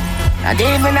 And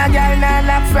even a girl now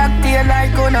lock frog tail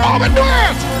like you know. I'm a do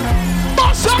it.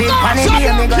 Boss a Gaza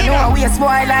black kid. Know we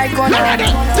spoil like you know.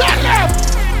 Ready?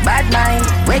 Bad mind,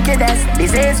 wickedness,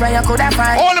 disease where you coulda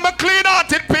find. All of my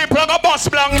clean-hearted people are gonna boss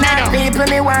black kid. People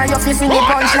me want you fist in the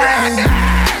punchline.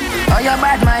 Oh, your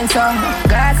bad mind, so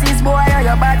glasses, boy, oh,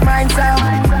 your bad mind, so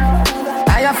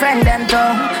are your friend, them, too.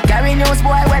 Carry news,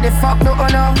 boy, where the fuck do you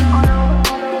know?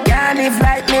 Can't live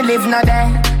like me, live no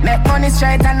day. Make money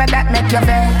straight and that make your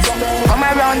vex. Come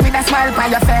around with a smile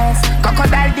on your face.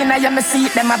 Crocodile dinner, you me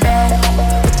see them a bed.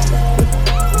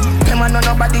 Them man no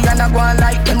nobody and I go on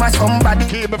like them as somebody.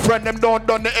 Keep my friend them don't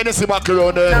done the NSC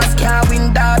macaroni. Nas can't win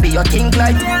derby, you think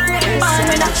like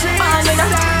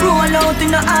roll out in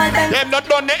the all them. Them not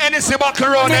done the NSC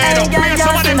macaroni. Play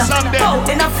some of them song there.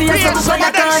 Play some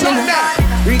of them song there.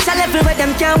 Reach a level where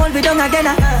them can't hold we down again.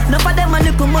 No for them a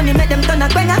little money make them turn a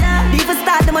quenga. Even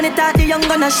start the money talk the young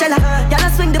gonna shella. Y'all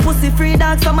swing the pussy free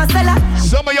dogs from a cellar.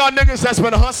 Some of y'all niggas that's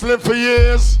been hustling for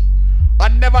years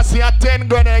and never see a 10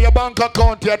 grand in your bank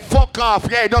account yet. Fuck off,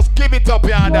 yeah, just give it up,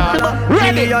 yeah, dog.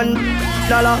 Ready? $1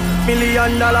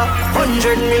 million,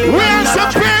 $100 million. Where's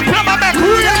some people that make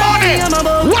real money?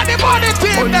 What the money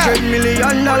team there? $100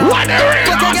 million. What the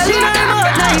real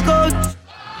money?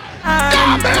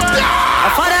 My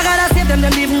father gotta save them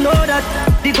even know that.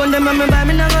 The gun them and me buy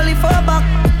me not only for back.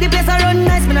 The place I run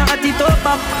nice, me not at it up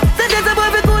back. Say there's a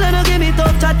boy be cool and no give me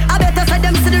tough chat. I better side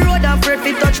them to the road and afraid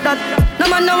to touch that. No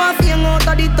man now I'm feeling out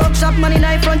of the talk shop. Man in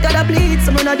front of the bleed,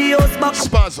 some of the house back.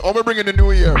 Spaz, how we bringing the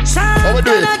new year? How we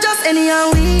do it? Not just any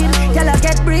and weed, y'all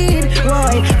get breed.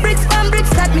 Roy, bricks from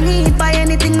bricks that me need. Buy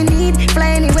anything we need,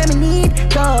 fly anywhere me need.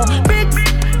 Go, bricks,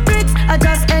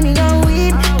 just any and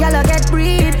weed, y'all get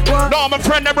breed. No, my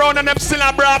friend them brown and them still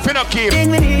a braff in a keep.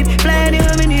 Thing we need, fly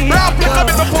anywhere we need. Braff, you come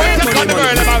in before you take on the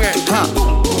girl again.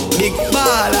 Big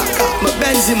baller, my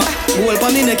Benzema. Whole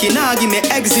for me neck, nah give me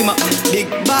eczema. Big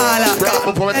baller. Braff,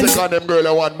 before we take on them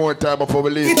girl one more time before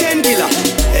we leave. 10 killer.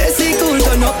 AC cool,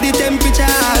 turn up the temperature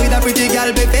with a pretty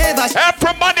girl be favor.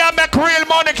 Everybody I make real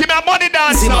money, give me a money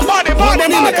dance. Money.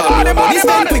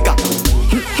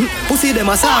 Pussy them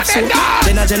a soft soup.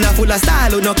 Then a full of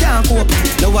style who no can't cope.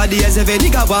 Nowadays every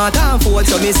nigga want and fold.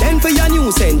 So me send for your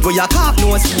new send for your cop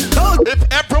nose. If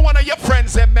every one of your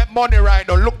friends them make money right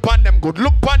now, look pon them good.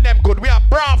 Look pon them good. We are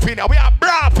braff in. We are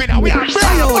braff in. We are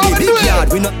braff in. Big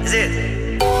yard, we not.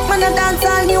 Man a dance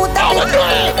all new topic.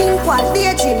 Pink one,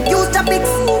 daydream, use the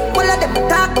pics. All of them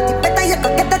talk, but it better you go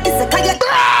get that this a kayak.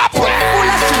 Full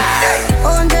of shit.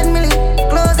 100 million,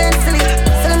 close and silly.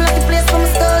 Sell them like the place from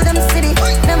stole them city.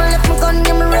 Never left my gun,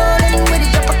 get me rolling with it.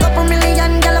 Drop a couple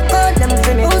million, girl I call them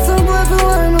Philly. Also boy for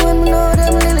one, when me know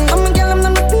them lily. I'm a girl, I'm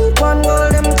the pink one,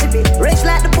 gold them chippy. Rich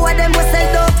like the boy, them was sell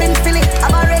dope in Philly.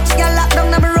 I'm a rich girl, locked down,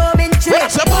 I'm a robin chili.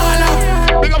 What's a baller?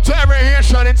 Big up to every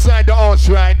Haitian inside the house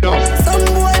right now. Some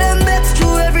boy them bets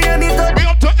true every year. Big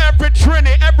up to every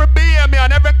Trini, every BM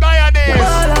and every Guyanese.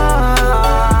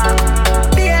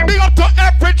 Big up to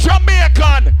every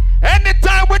Jamaican.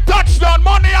 Anytime we touch down,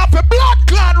 money off a blood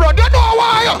clan run. You know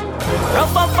why?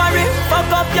 Rough up Barry,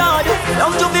 fuck up yard.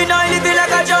 Long to be nine, living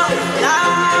like a job.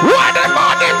 Why the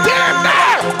money team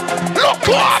there? Look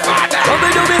over there.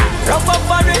 Rough up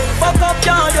Barry, fuck up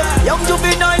yard. Young to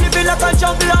be nine, living like a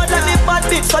job. Lord, let me bad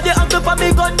bitch. So the uncle for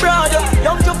me gun broad.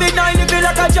 Young to be nine, living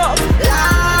like a job.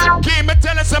 Keep me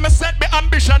telling you, me set me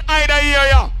ambition either year,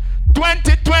 yeah.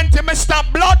 2020, me stop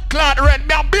blood clot rent.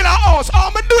 Me a build a house. How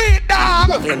me do it, dog?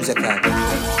 How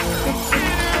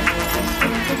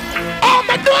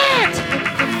me do it?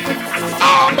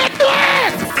 How me do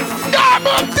it?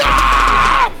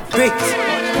 Doubletap! Brick.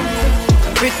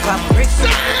 Brick pam brick.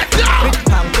 Brick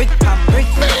pam brick pam brick.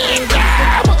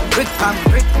 Brick pam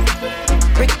brick.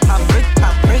 Brick pam brick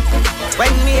pam brick.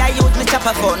 When me I use me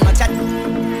chopper phone, my chat.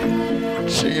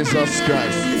 Jesus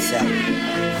Christ.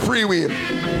 Free wheel.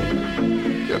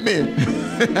 You mean?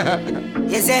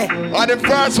 Yes, sir. On the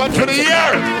first one for the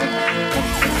year.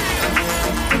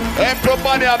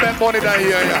 Everybody have make money that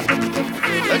year, yeah.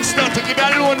 Let's start to give me a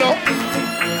loan now.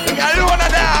 Give me a loan now,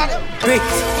 dog. Brick.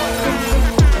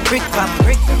 Brick pam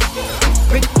brick.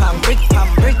 Brick pam brick pam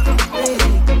brick.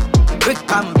 Brick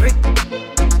pam brick.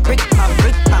 Brick pam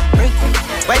brick pam brick.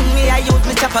 When me I use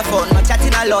me chopper phone, my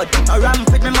chatting a lot. I ramp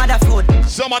with me mother phone.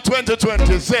 Summer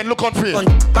 2020, Zen, look on free. Bang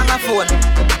a phone,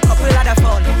 couple other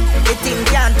phone. The thing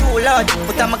can't too loud,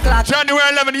 put on my clock.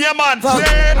 January 11, yeah man,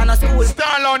 Zen. On a school.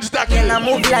 Star Lounge stack. Yeah, I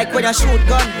move like when I shoot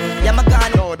gun. Yeah, my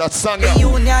gun. No, that's song. The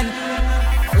Union.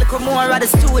 Look more at the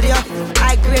studio.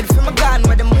 I grade from a gun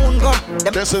where the moon go.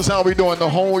 This is how we doing the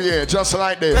whole year, just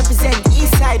like this. Represent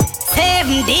East Side. 7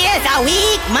 days a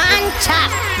week, man,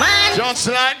 chop, man. Just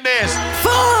like this.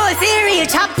 Full serial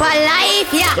chop for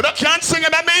life, yeah. But I can't sing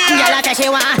it, baby. Girl, I tell she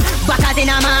want backers in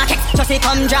a market. Just she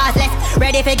come draws left.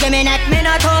 Ready for give me net. Me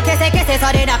not talk, kiss so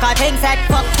they knock a thing set.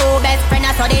 Fuck two best friends,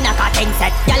 so they knock a thing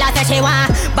set. Girl, I tell she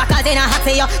want backers in a hot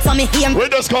for you. So me hear. We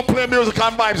just come play music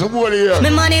and vibes the whole year.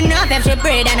 Me money enough if she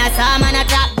bread and a salmon and a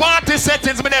trap. Party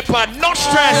settings, me there for no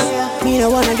stress. Me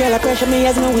no want a girl a pressure me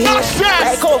as me weak. No stress.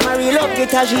 Like how my real love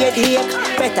get a shade.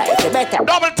 Better if you better.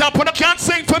 Doubletap when you can't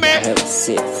sing for me.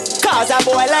 Cause a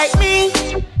boy like me.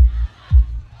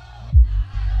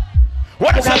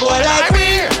 What is a boy like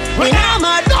me? We not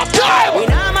mad. No time. We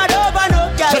not mad over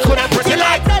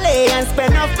can't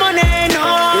spend enough money, no.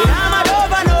 I'm a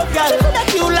dove and no girl. That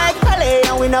you like ballet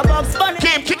and we no box bunny.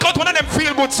 Game, kick out one of them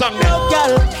feel good songs. No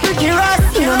girl, pretty Ross.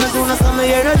 You know me gonna sum my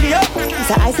energy up.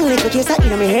 So I still like the case that you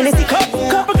know me Hennessy cup.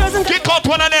 Couple girls and kick out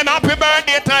one of them happy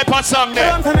birthday type of song there.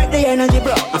 Run to make the energy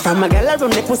bro. I'm from a girl I run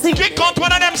the pussy. Kick out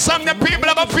one of them songs the people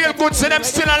are gonna feel good, see them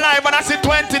still alive and I see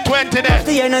 2020 there.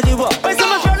 The energy bro.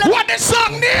 What the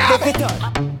song there?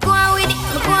 Go on with it,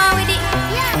 go on with it.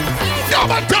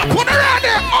 Doubletap, put it around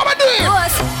there. Over there.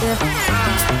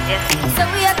 So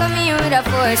we are coming with a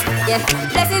force, yeah.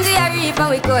 Blessings we are reaping,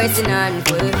 we coursing on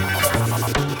full.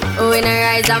 Oh, in a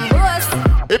rise and boast.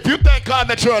 If you thank God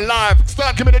that you're alive,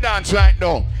 start giving me the dance right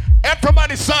now.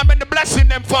 Everybody saw me, the blessing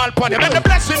them fall upon you. Let the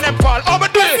blessing them fall. Over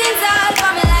there. Blessings all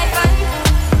for my life and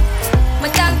my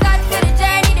thank God for the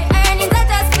journey, the earnings are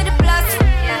just for the plus.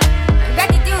 Yeah.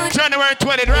 Gratitude. January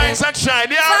 20th, rise and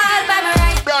shine, yeah. Fall by my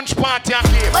right. Brunch party and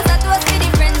game. What's that toast for the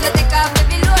friends that take off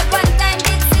every load? One time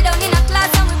did sit down in a class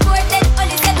and we poured that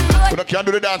only said the road. But I can't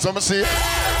do the dance, I'm gonna see.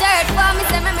 Third form, me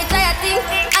say me try a thing.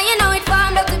 And you know it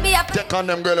formed up to be a take on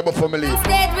them girl before me leave.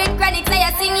 Stage with chronic, say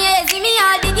I sing, yeah. See me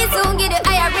all diggy soon, get the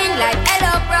higher ring like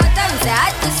hello, brother. Me say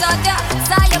I had to sort ya.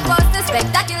 Saw your post, a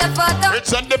spectacular photo. It's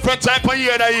a different type of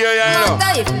year that year, yeah, you know.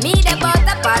 If me the bout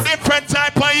the pass. Different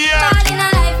type of year. All in a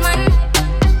life, man.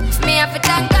 Me have to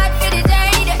thank God for the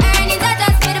journey, the earnings are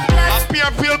just for the plus. Up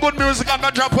here, feel good music I'm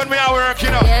gonna drop when we are working,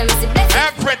 you know. Yeah,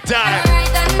 every time.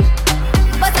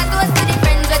 But I goes to the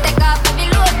friends where take off every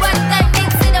load. One time they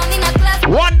sit down in a class.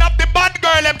 One of the bad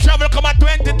girl, them travel come at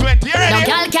 2020, you ready? No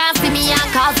girl can't see me and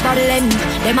cause problem.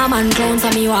 Them a man clowns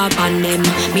and me walk on them.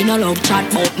 Me no love chat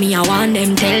but me I want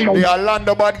them tell them. The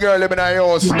Orlando bad girl living in your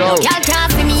house now. No girl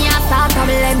can't see me and start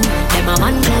problem. Them a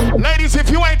man clown. Ladies, if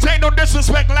you ain't take no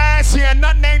disrespect last year,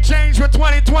 nothing ain't changed with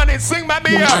 2020. Sing my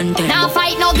beer. Now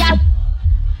fight no girl.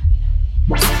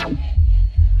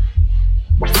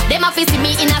 Them a fi see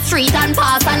me in a street and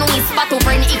pass and whisper to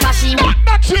friend if a she.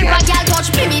 If a girl touch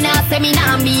me nah say me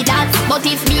nah be that. But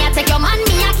if me a take your man,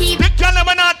 me a keep. The girl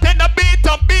never not take the beat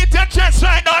up, beat your chest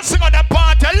right now, sing on the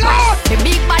party, Lord. Me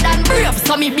big bad and brave,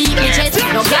 so me beat me chest.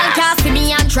 No girl can't see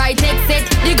me and try take it.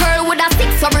 The girl with a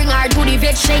stick, so bring her to the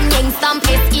vex. Sheng yang stamp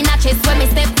it in a chest when me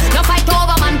step. No fight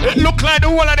over man. It look like the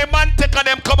whole of the man take of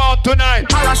them come out tonight.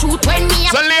 Parachute when me.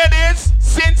 So ladies,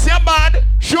 since you're bad,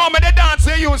 show me the dance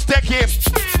you use take him.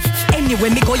 Anyway,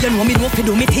 me go, you know me fi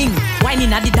do me thing.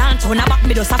 Whining at the dance, on a back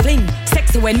me does a fling.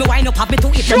 Sexy when me wind up, happy to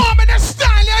it. Show me the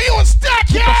style you use take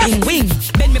him. Wing,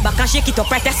 bend me back and shake it up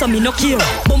right there, so me no care.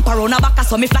 Bump around a back,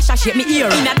 so me flash and shake me ear.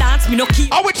 In a dance, me no care.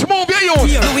 Which move you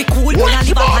use? Do we cool, when I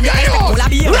live on the ice, cool a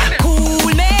beer.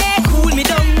 Cool me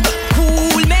down.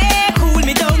 Cool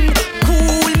me down.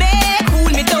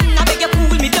 Cool me down. I beg you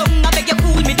cool me down. I beg you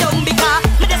cool me down because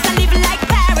me just a live like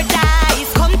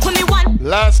paradise. Come to me one.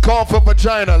 Last call for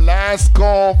vagina. Last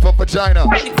call for vagina.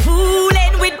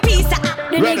 Fooling with pizza.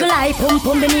 The niggle eye pum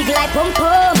pum. The niggle eye pum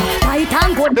pum. Tight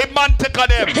and good. The man take of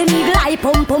them. The niggle eye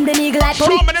pum pum. The niggle eye pum.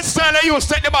 Show me the style you use.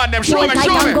 Take the man them. Show me. How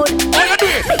you do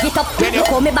it? Pick it up. You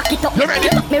call me back it up. You ready?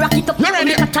 Me rock it up. You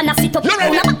ready? Me catch and sit up. You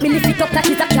ready? Back me lift it up. That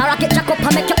is a car. Get jack up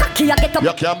and make your cocky get up.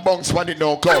 You can't bounce when it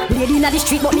don't come. Lady inna the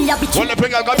street, but me a bitch. When the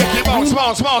bring a go make you bounce.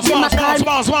 Bounce funny.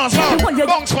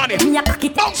 Me a cocky.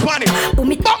 Bounce funny.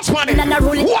 Bounce funny. And I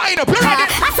roll it. Wind up. You ready?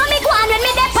 I saw me go on when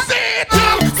me dey.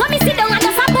 So me sit down and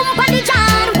just a boom on the jar.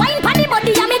 Wine pon the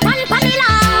body and me pan the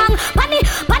long. Panny.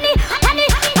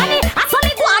 I saw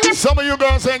me go on. Some of you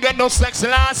girls ain't get no sex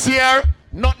last year.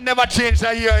 Not never changed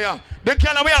that year, yeah. The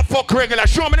kind of way I fuck regular.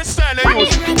 Show me the style they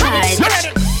use.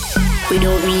 We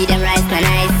don't read them rice for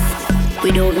nice.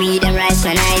 We don't read them rice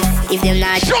for nice. If them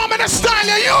not show me the style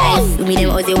you use. We them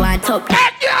all they want top.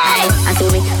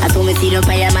 I saw me see the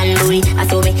fireman Louis. I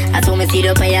saw me see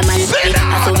the fireman.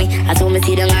 I saw me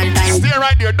see the man time. Stay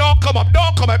right there, don't come up,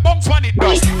 bounce on it.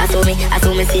 I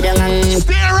saw me see the man.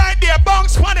 Stay right there,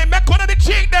 bounce on it. Make one of the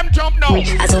cheek them jump now.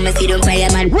 I saw me see the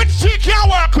fireman. Which cheek you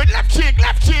work with? Left cheek,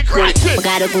 right cheek. I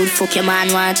got a good fuck your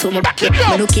man want to me.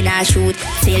 Me looking at shoot,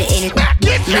 say anything.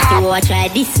 Me see what try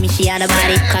this, me she on the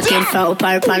body. Cocking from up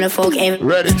her on the folk.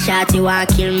 Ready? Shotty want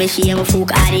kill me, she am a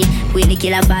folk addy. We the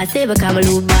killer fast, say become a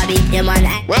loot body. Yeah man.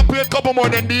 Well, play a couple more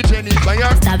than DJ needs, man.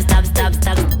 Stop.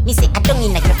 Me say, I don't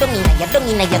in your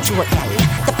throat, gal.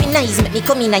 Tapping eyes make me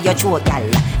come in your throat, gal.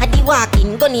 I di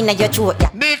walking, gun in your throat,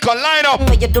 gal. Nico, line up.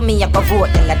 When you do me, I go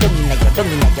vote, gal. I don't in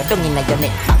your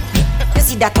neck. You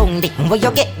see that tongue dick, where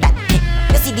you get that?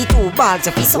 You see the two balls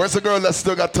of his. Where's the girl that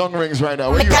still got tongue rings right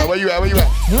now? Where you at? Where you at? Where you at?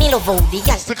 Me love how the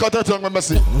girl stick out her tongue, let me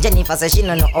see. Jennifer says she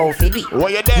don't know how to do it. Where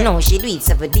you there? No, she do it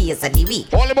 7 days of the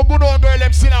week. All them good old girl,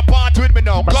 them still a part with me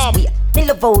now. Come. Me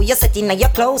love how you set in your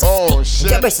clothes. Oh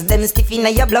shit. Your breasts them stiff in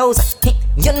your blouse.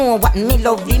 You know what me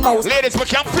love the most. Ladies, we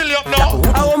can fill you up now.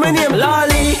 I want my name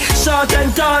Lolly, short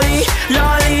and tally.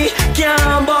 Lolly,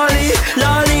 can't bally.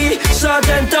 Lolly, short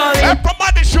and tally.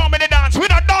 Everybody show me the dance. We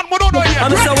not done, we don't know yet.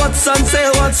 I'm say what's on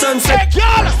sale, what's on sale. Hey,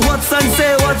 girl. What's on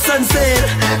sale, what's on sale.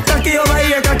 Cocky over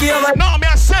here, cocky over here. No, me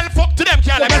a sell fuck to them,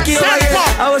 girl. Cocky over here.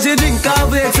 I want you drink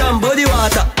cornflakes and body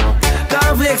water.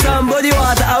 Cornflakes and body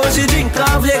water. I want you drink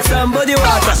cornflakes and body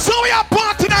water. So we are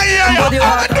party now here. Body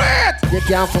water. You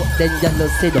can't fuck then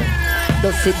just sit down.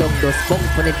 Just sit down, just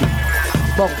bounce on the dick.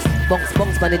 Bounce, bounce,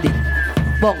 bounce on the dick.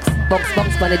 Bounce, bounce,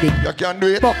 bounce on the dick. You can do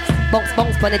it. Bounce, bounce,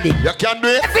 bounce on the dick. You can do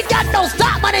it. Every girl knows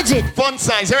start manage it. Fun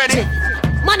size, you ready?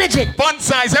 Manage it. Fun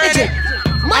size, you ready?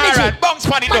 Manage Alright, it. bounce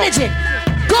on it. Manage it.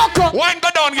 Go. One go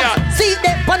down, girl. See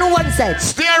that on one side.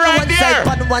 Stay right there.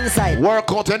 On one side.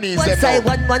 Work out your knees. One side,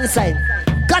 one side.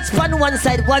 Catch on one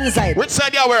side, one side. Which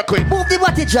side you work with? Move the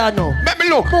body, Jano. Let me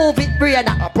look. Move it,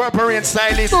 Brianna. A purple rain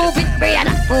stylist. Move it,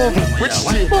 Brianna. Move it. Which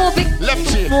cheek? Move it. Left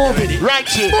cheek. Move it. Right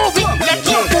cheek. Move it. Left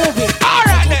cheek. Move it.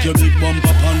 Alright then. Your big bump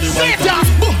up on the Sit white down.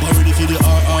 Bumper ready for the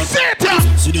RR. Sit down.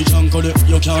 See the junk of the,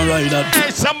 you can't ride that.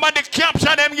 Hey, somebody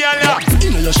capture them, girl.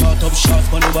 You know you shot up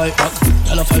sharp on the bike back.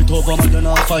 Y'all a fight over man, you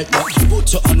not fight back.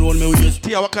 Put your hand round me waist.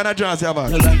 Tia, what kind of jazz you have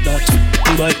on? You like that?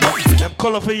 The bike back. Them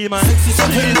color for you, man. Some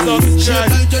pills don't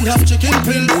shake like you have chicken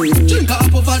pill. Drink a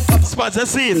apple vodka. Spots a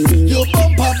scene. You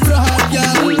bump up broad,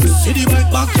 girl. See the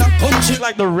bike back, you punch it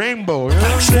like the rainbow.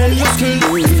 Show your skill.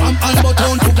 From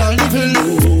Albertown to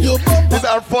Carnival. You bump up. These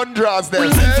are fun draws there.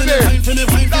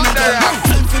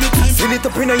 Fill it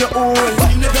up in your own. Up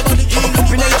in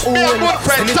your own. Me a good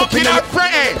friend. Tuck in our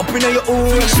friend. Up in your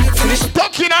own.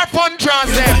 Tuck in our fun draws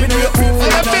there. Up in your own.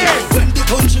 Up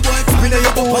in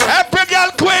your own. Every girl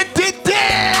 20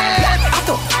 dead.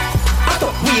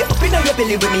 We up in your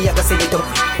belly with me, I go sing it up.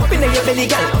 Up in your belly,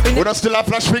 girl. We don't still a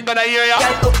flash finger that year, yeah.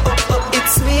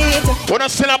 It's sweet. We don't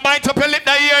still a bite up your lip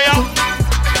that year, yeah.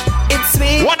 It's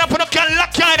sweet. One up on the can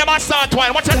lock you in the master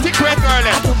twine. Watch a thick red girl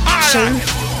there. Alright.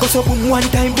 Go so boom one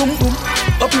time, boom boom.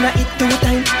 Up in a it 2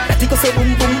 times. That go say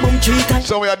boom boom boom 3 times.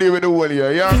 So we are dealing with the whole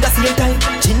year, yeah. In the same time,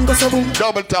 chin go so boom.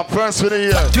 Double tap first for the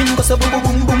year. Twin go so boom boom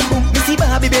boom boom boom. Missy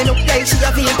Barbie bend up like she a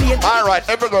vampire. Alright,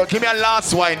 every girl, give me a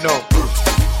last wine now.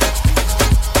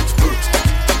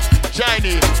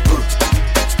 Shiny.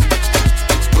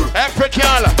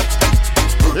 African.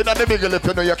 You know the big lip,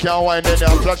 you know you can't wind it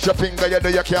down. Flash your finger, you know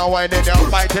you can't wind it down.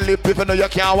 Bite your lip, if you know you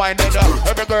can't wind it down.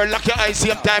 Every girl lock your eyes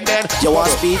same time then. You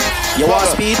want speed? You want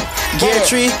speed? Gear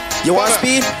 3. You want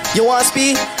speed? You want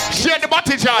speed? Share the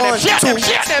body, John. Share them.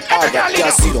 Every girl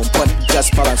just sit on front,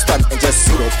 just balance front, and just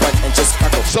sit on front, and just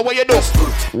back up. So what you do?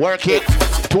 Work it,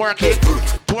 twerk it,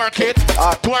 twerk it,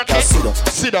 twerk it.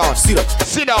 Sit down, sit down,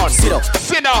 sit down, sit down,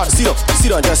 sit down, sit down, sit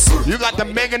down, just. You got the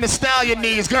Megan Thee Stallion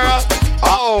knees, girl.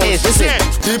 Oh, shit.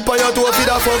 Keep on your toe for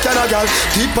the fuck and a gal.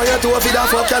 Keep on your toe for the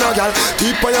fuck and a gal.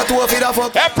 Keep on your toe for the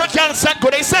fuck. African set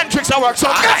good eccentrics I work. So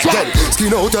guess what?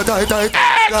 Skin out your tight.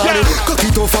 Cock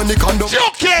it off on the condom.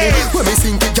 Joking. When me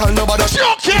sink it, girl, nobody.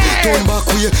 Joking. Turn back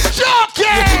way.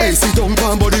 Joking. Hey, sit down,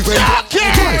 pan body when.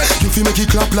 Joking. You feel make it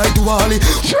clap like Duali.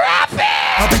 Drop it.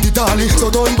 Happy the dolly. So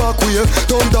turn back way.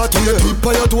 Turn that way. Keep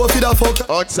on your toe for the fuck.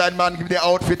 Outside man, give the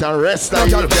outfit and rest.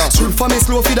 Strip for me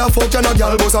slow for the fuck and a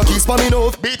gal. Boss a kiss for me now.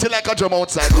 Beat it like a drum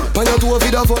outside. Pan your toe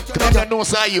for the fuck. Come on, no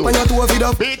say you. Pan your toe for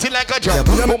the. Beat it like a drum.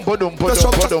 Boom, boom, boom, boom, boom,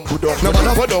 boom, boom. Turn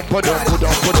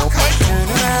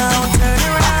around.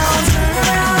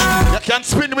 You can't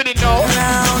spin with it now.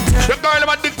 The girl I'm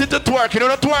addicted to twerk. You know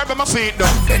the twerk, but I see it now.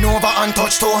 Bend over and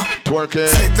touch toe. Twerk it.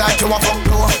 Slip like you a fuck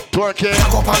blow. Twerk it.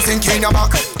 Back up and sink in your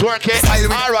back. Twerk it.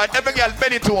 Alright, every girl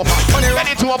bend it to a pop. Bend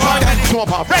it to a pop. Bend it to a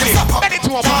pop. Bend it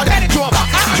to a pop. Bend it to a pop.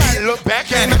 Look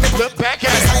back at it. Look back at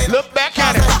it. Look back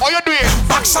at it. How you doing?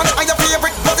 Action on your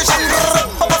favorite position.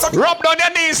 Rub down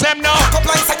your knees, them now. Back up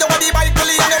like say you want the bike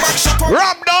pulley and your back shot.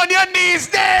 Rub down your knees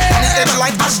there. It's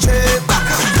like ashtray.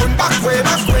 Turn back way,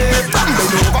 back way.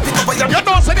 You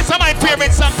know, so this is my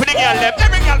favorite song for the girl left.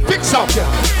 Every girl picks up.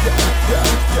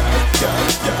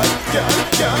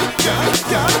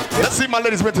 Let's see my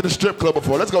ladies been to the strip club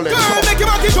before. Let's go, ladies. Girl, make your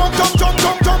body jump, jump, jump,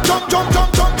 jump, jump, jump, jump,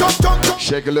 jump, jump, jump, jump, jump.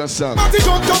 Shake a little something. Body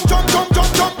jump, jump, jump, jump,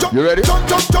 jump, jump, jump. You ready? Jump,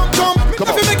 jump, jump, jump. Come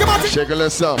on. Shake a little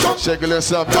something. Shake a little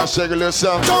something. Shake a little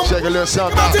something. Shake a little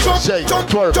something. Shake,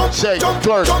 twerk, shake,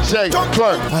 twerk, shake,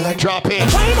 twerk. Drop it.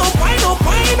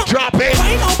 Drop it.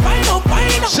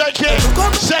 Shake it.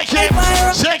 Shake it.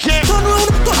 Shake it.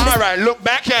 All right, look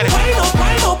back at it.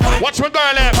 Watch my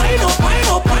girl there.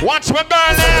 Watch my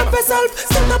girl there.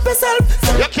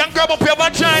 You can grab up your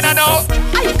vagina now.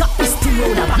 I got this thing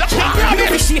round the back. You can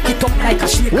grab it. Shake it up like a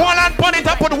shake. One hand on it,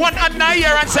 I put one hand in the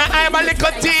ear and say I'm a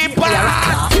little deeper.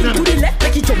 To the left,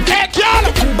 make it jump. Hey, girl.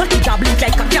 But it a blink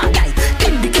like a cat die.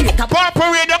 Indicator.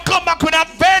 Purple Radio come back with a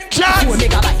vengeance. 4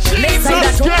 megabytes. Left side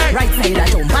a jump, right side a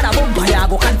jump. Bada bump, I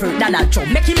go convert Donald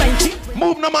Trump. Make him mind cheat.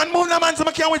 Move no man, so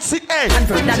I can't wait to see. Hey.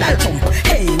 Convert Donald Trump.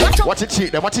 Hey, watch out. Watch it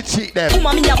cheat them, watch it cheat them.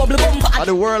 Kuma me a bubble bumper. And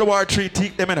the World War III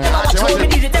teak them in her. Watch how me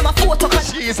did it, them a photo.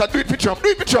 Jeez, do it for Trump, do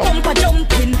it for Trump. Bumper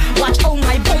jumping. Watch how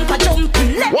my bumper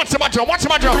jumping. Watch him a jump, watch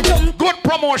him a jump. Good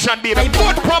promotion, baby.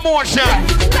 Good promotion.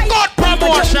 Good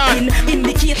promotion.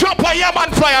 Drop a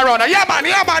Yaman flyer runner. Yaman,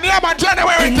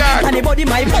 January 3rd. Anybody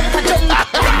my bumper jump.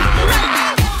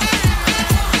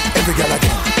 Every girl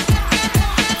again.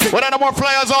 What are the more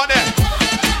flyers on there?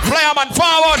 Flyer man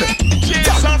forward.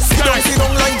 Jesus Christ. Sit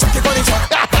down like Jackie Bunny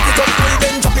Chop. Pack it up,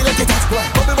 then drop it like it hot.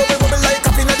 Bubble, bubble, bubble like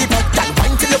coffee in the pot. Girl,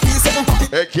 wine till your piece of pop it.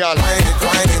 Hey, girl.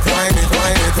 Wine it.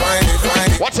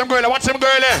 Watch them girl, watch them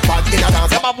girl. Bad in a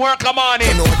dance. Them have work, come on in.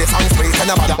 You know the song's free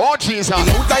and a bad. Oh, Jesus. The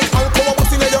loud like alcohol,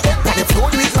 what's in your head? On the floor,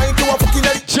 do it like you are fucking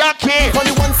at it. Jackie. On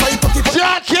the one side, tuck it.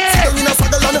 Jackie. Sit down in a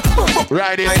saddle and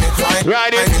ride it.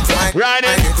 Ride it.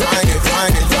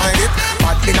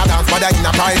 Bad in a dance, bad in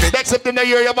a private. Except in the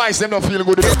hear your voice, them don't feel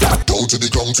good. Down to the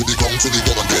ground, to the ground, to the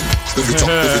ground again. Lift it up,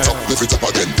 lift it up, lift it up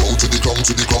again. Down to the ground,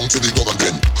 to the ground, to the ground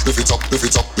again. Lift it up, lift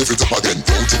it up, lift it up again.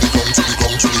 Down to the ground, to the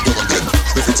ground, to the ground again.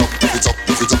 Lift it up, lift it up,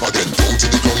 lift it up again. Down to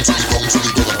the ground, to the ground, to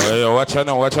the ground again. Hey, watch her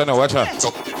now, watch her now, watch her.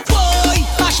 Boy,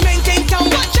 bashment in town.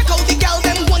 Check out the gal,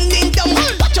 them winding down.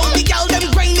 Watch out the gal, them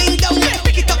grinding down.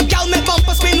 Pick it up, gal, me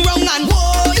bumper spin round and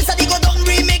whoa, this a the go down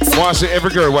remix. I want to see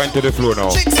every girl wind to the floor now.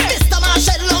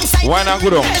 Why not go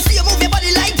down?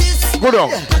 Go down.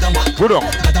 Go down.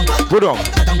 Go down.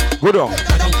 Go down.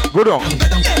 Go down.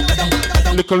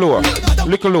 Little lower.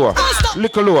 Little lower.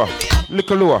 Little lower.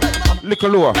 Little lower. Little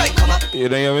lower. You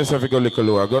don't hear myself, you go little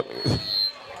lower. Go.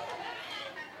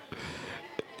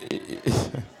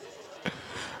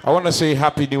 I want to say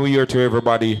Happy New Year to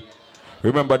everybody.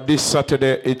 Remember, this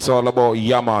Saturday, it's all about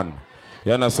Yaman.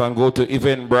 You understand? Go to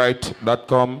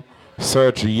eventbrite.com,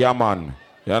 search Yaman.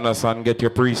 You understand? Get your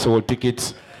pre-sold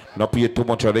tickets. Not pay too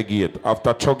much at the gate.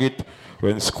 After Chug It,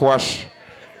 when Squash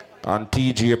and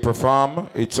TJ perform,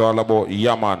 it's all about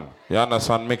Yaman. You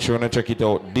understand? Make sure you check it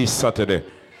out this Saturday.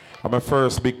 I'm my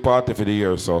first big party for the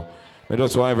year, so I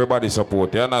just want everybody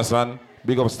support. You understand?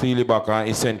 Big up Steely Back and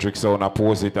Eccentrix sound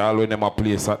oppose it. All when them a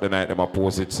play Saturday night, them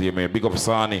oppose it. See me. Big up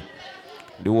Sani,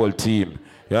 the whole team.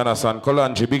 You understand?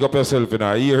 Kolanji, big up yourself in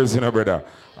our years, brother.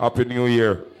 Happy New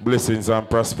Year, blessings and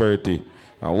prosperity.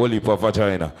 And holy for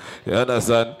vagina. You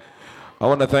understand? I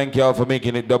want to thank y'all for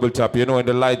making it double tap. You know when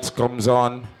the lights comes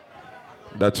on,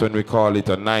 that's when we call it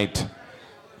a night.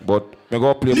 But we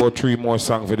go play about 3 more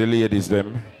songs for the ladies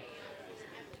them.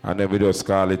 And then we just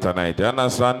call it a night. You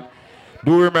understand?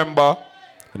 Do remember,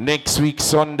 next week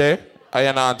Sunday, I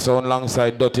announce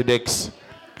alongside Dirty Dex.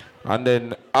 And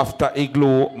then after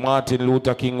Igloo, Martin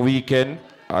Luther King weekend,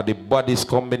 the Bodies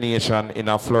combination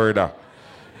in Florida.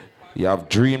 You have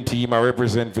Dream Team, I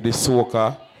represent for the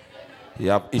soca.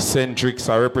 You have Eccentrix,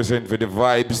 I represent for the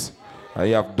vibes. And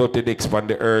you have Dirty Dex from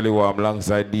the early one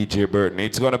alongside DJ Burton.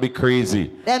 It's going to be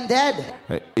crazy. Them dead.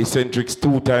 Eccentrix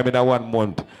 2 times in a 1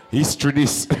 month. History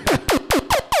this.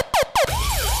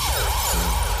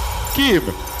 Kim,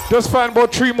 just find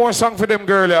about 3 more songs for them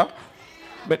girl, yeah?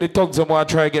 Make the thugs them want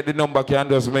to try get the number, can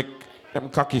just make them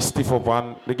cocky stiff up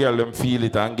and the girl them feel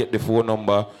it and get the phone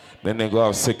number. Then they go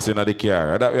have sex in the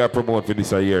car. That we are promote for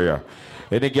this area.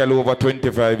 Any girl over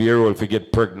 25-year-old if you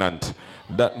get pregnant.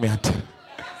 That meant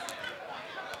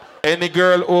any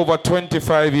girl over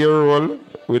 25-year-old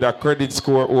with a credit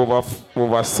score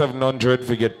over 700 if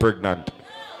you get pregnant.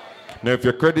 Now if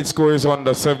your credit score is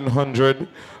under 700,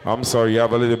 I'm sorry, you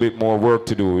have a little bit more work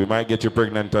to do. We might get you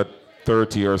pregnant at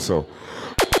 30 or so.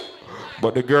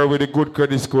 But the girl with a good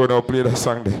credit score now play the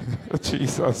song.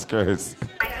 Jesus Christ.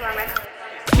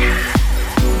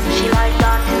 She like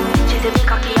that. She say me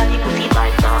cocky and the pussy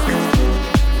bite back.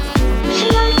 She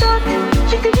like that.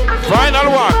 She say me cocky. Final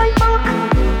one.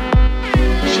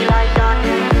 She like that.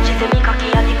 She say me cocky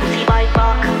and the pussy bite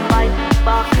back, bite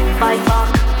back, bite back.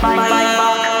 She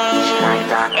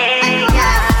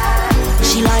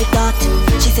like that.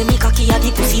 She say me cocky a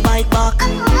the pussy bite back.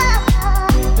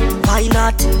 Why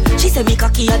not? She say me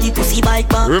cocky a the pussy bite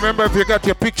back. Remember, if you got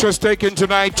your pictures taken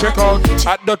tonight, check out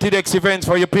at Dirty Dex Events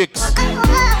for your pics.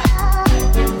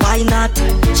 Why not?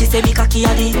 She say me cocky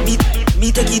a the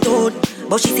me take it out.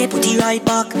 But she say put it right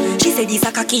back. She say this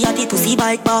a cocky a the pussy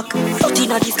bite back. Out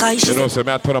inna the sky. She you know, so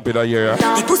me I turn up in that year.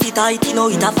 The pussy tight, you know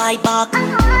it a fight back.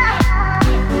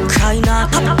 Cry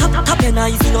not, tap your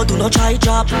eyes, you know do not try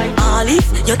drop. All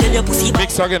if you tell your pussy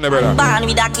mix again, brother. Born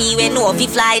with a key, we know if you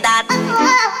fly that.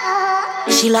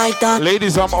 She like that.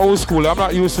 Ladies, I'm old school. I'm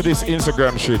not used to this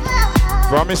Instagram shit.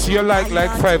 When I see you like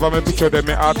 5 of my picture, then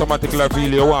me automatically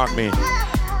feel you want me.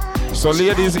 So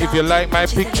ladies, if you like my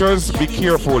pictures, be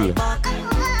careful. Me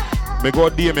go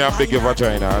DM me and beg your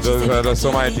vagina. That's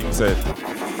some of my things said.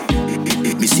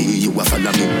 Me see you a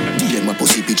follow me. DM my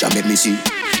pussy picture, make me see.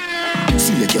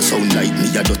 See like you sound like me,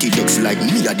 a dirty Dex like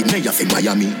me, a the mayor for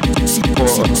Miami.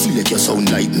 See like you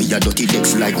sound like me, a dirty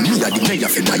Dex like me, a the mayor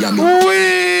for Miami.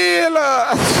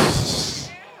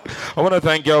 I want to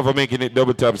thank y'all for making it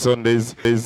Double Tap Sundays.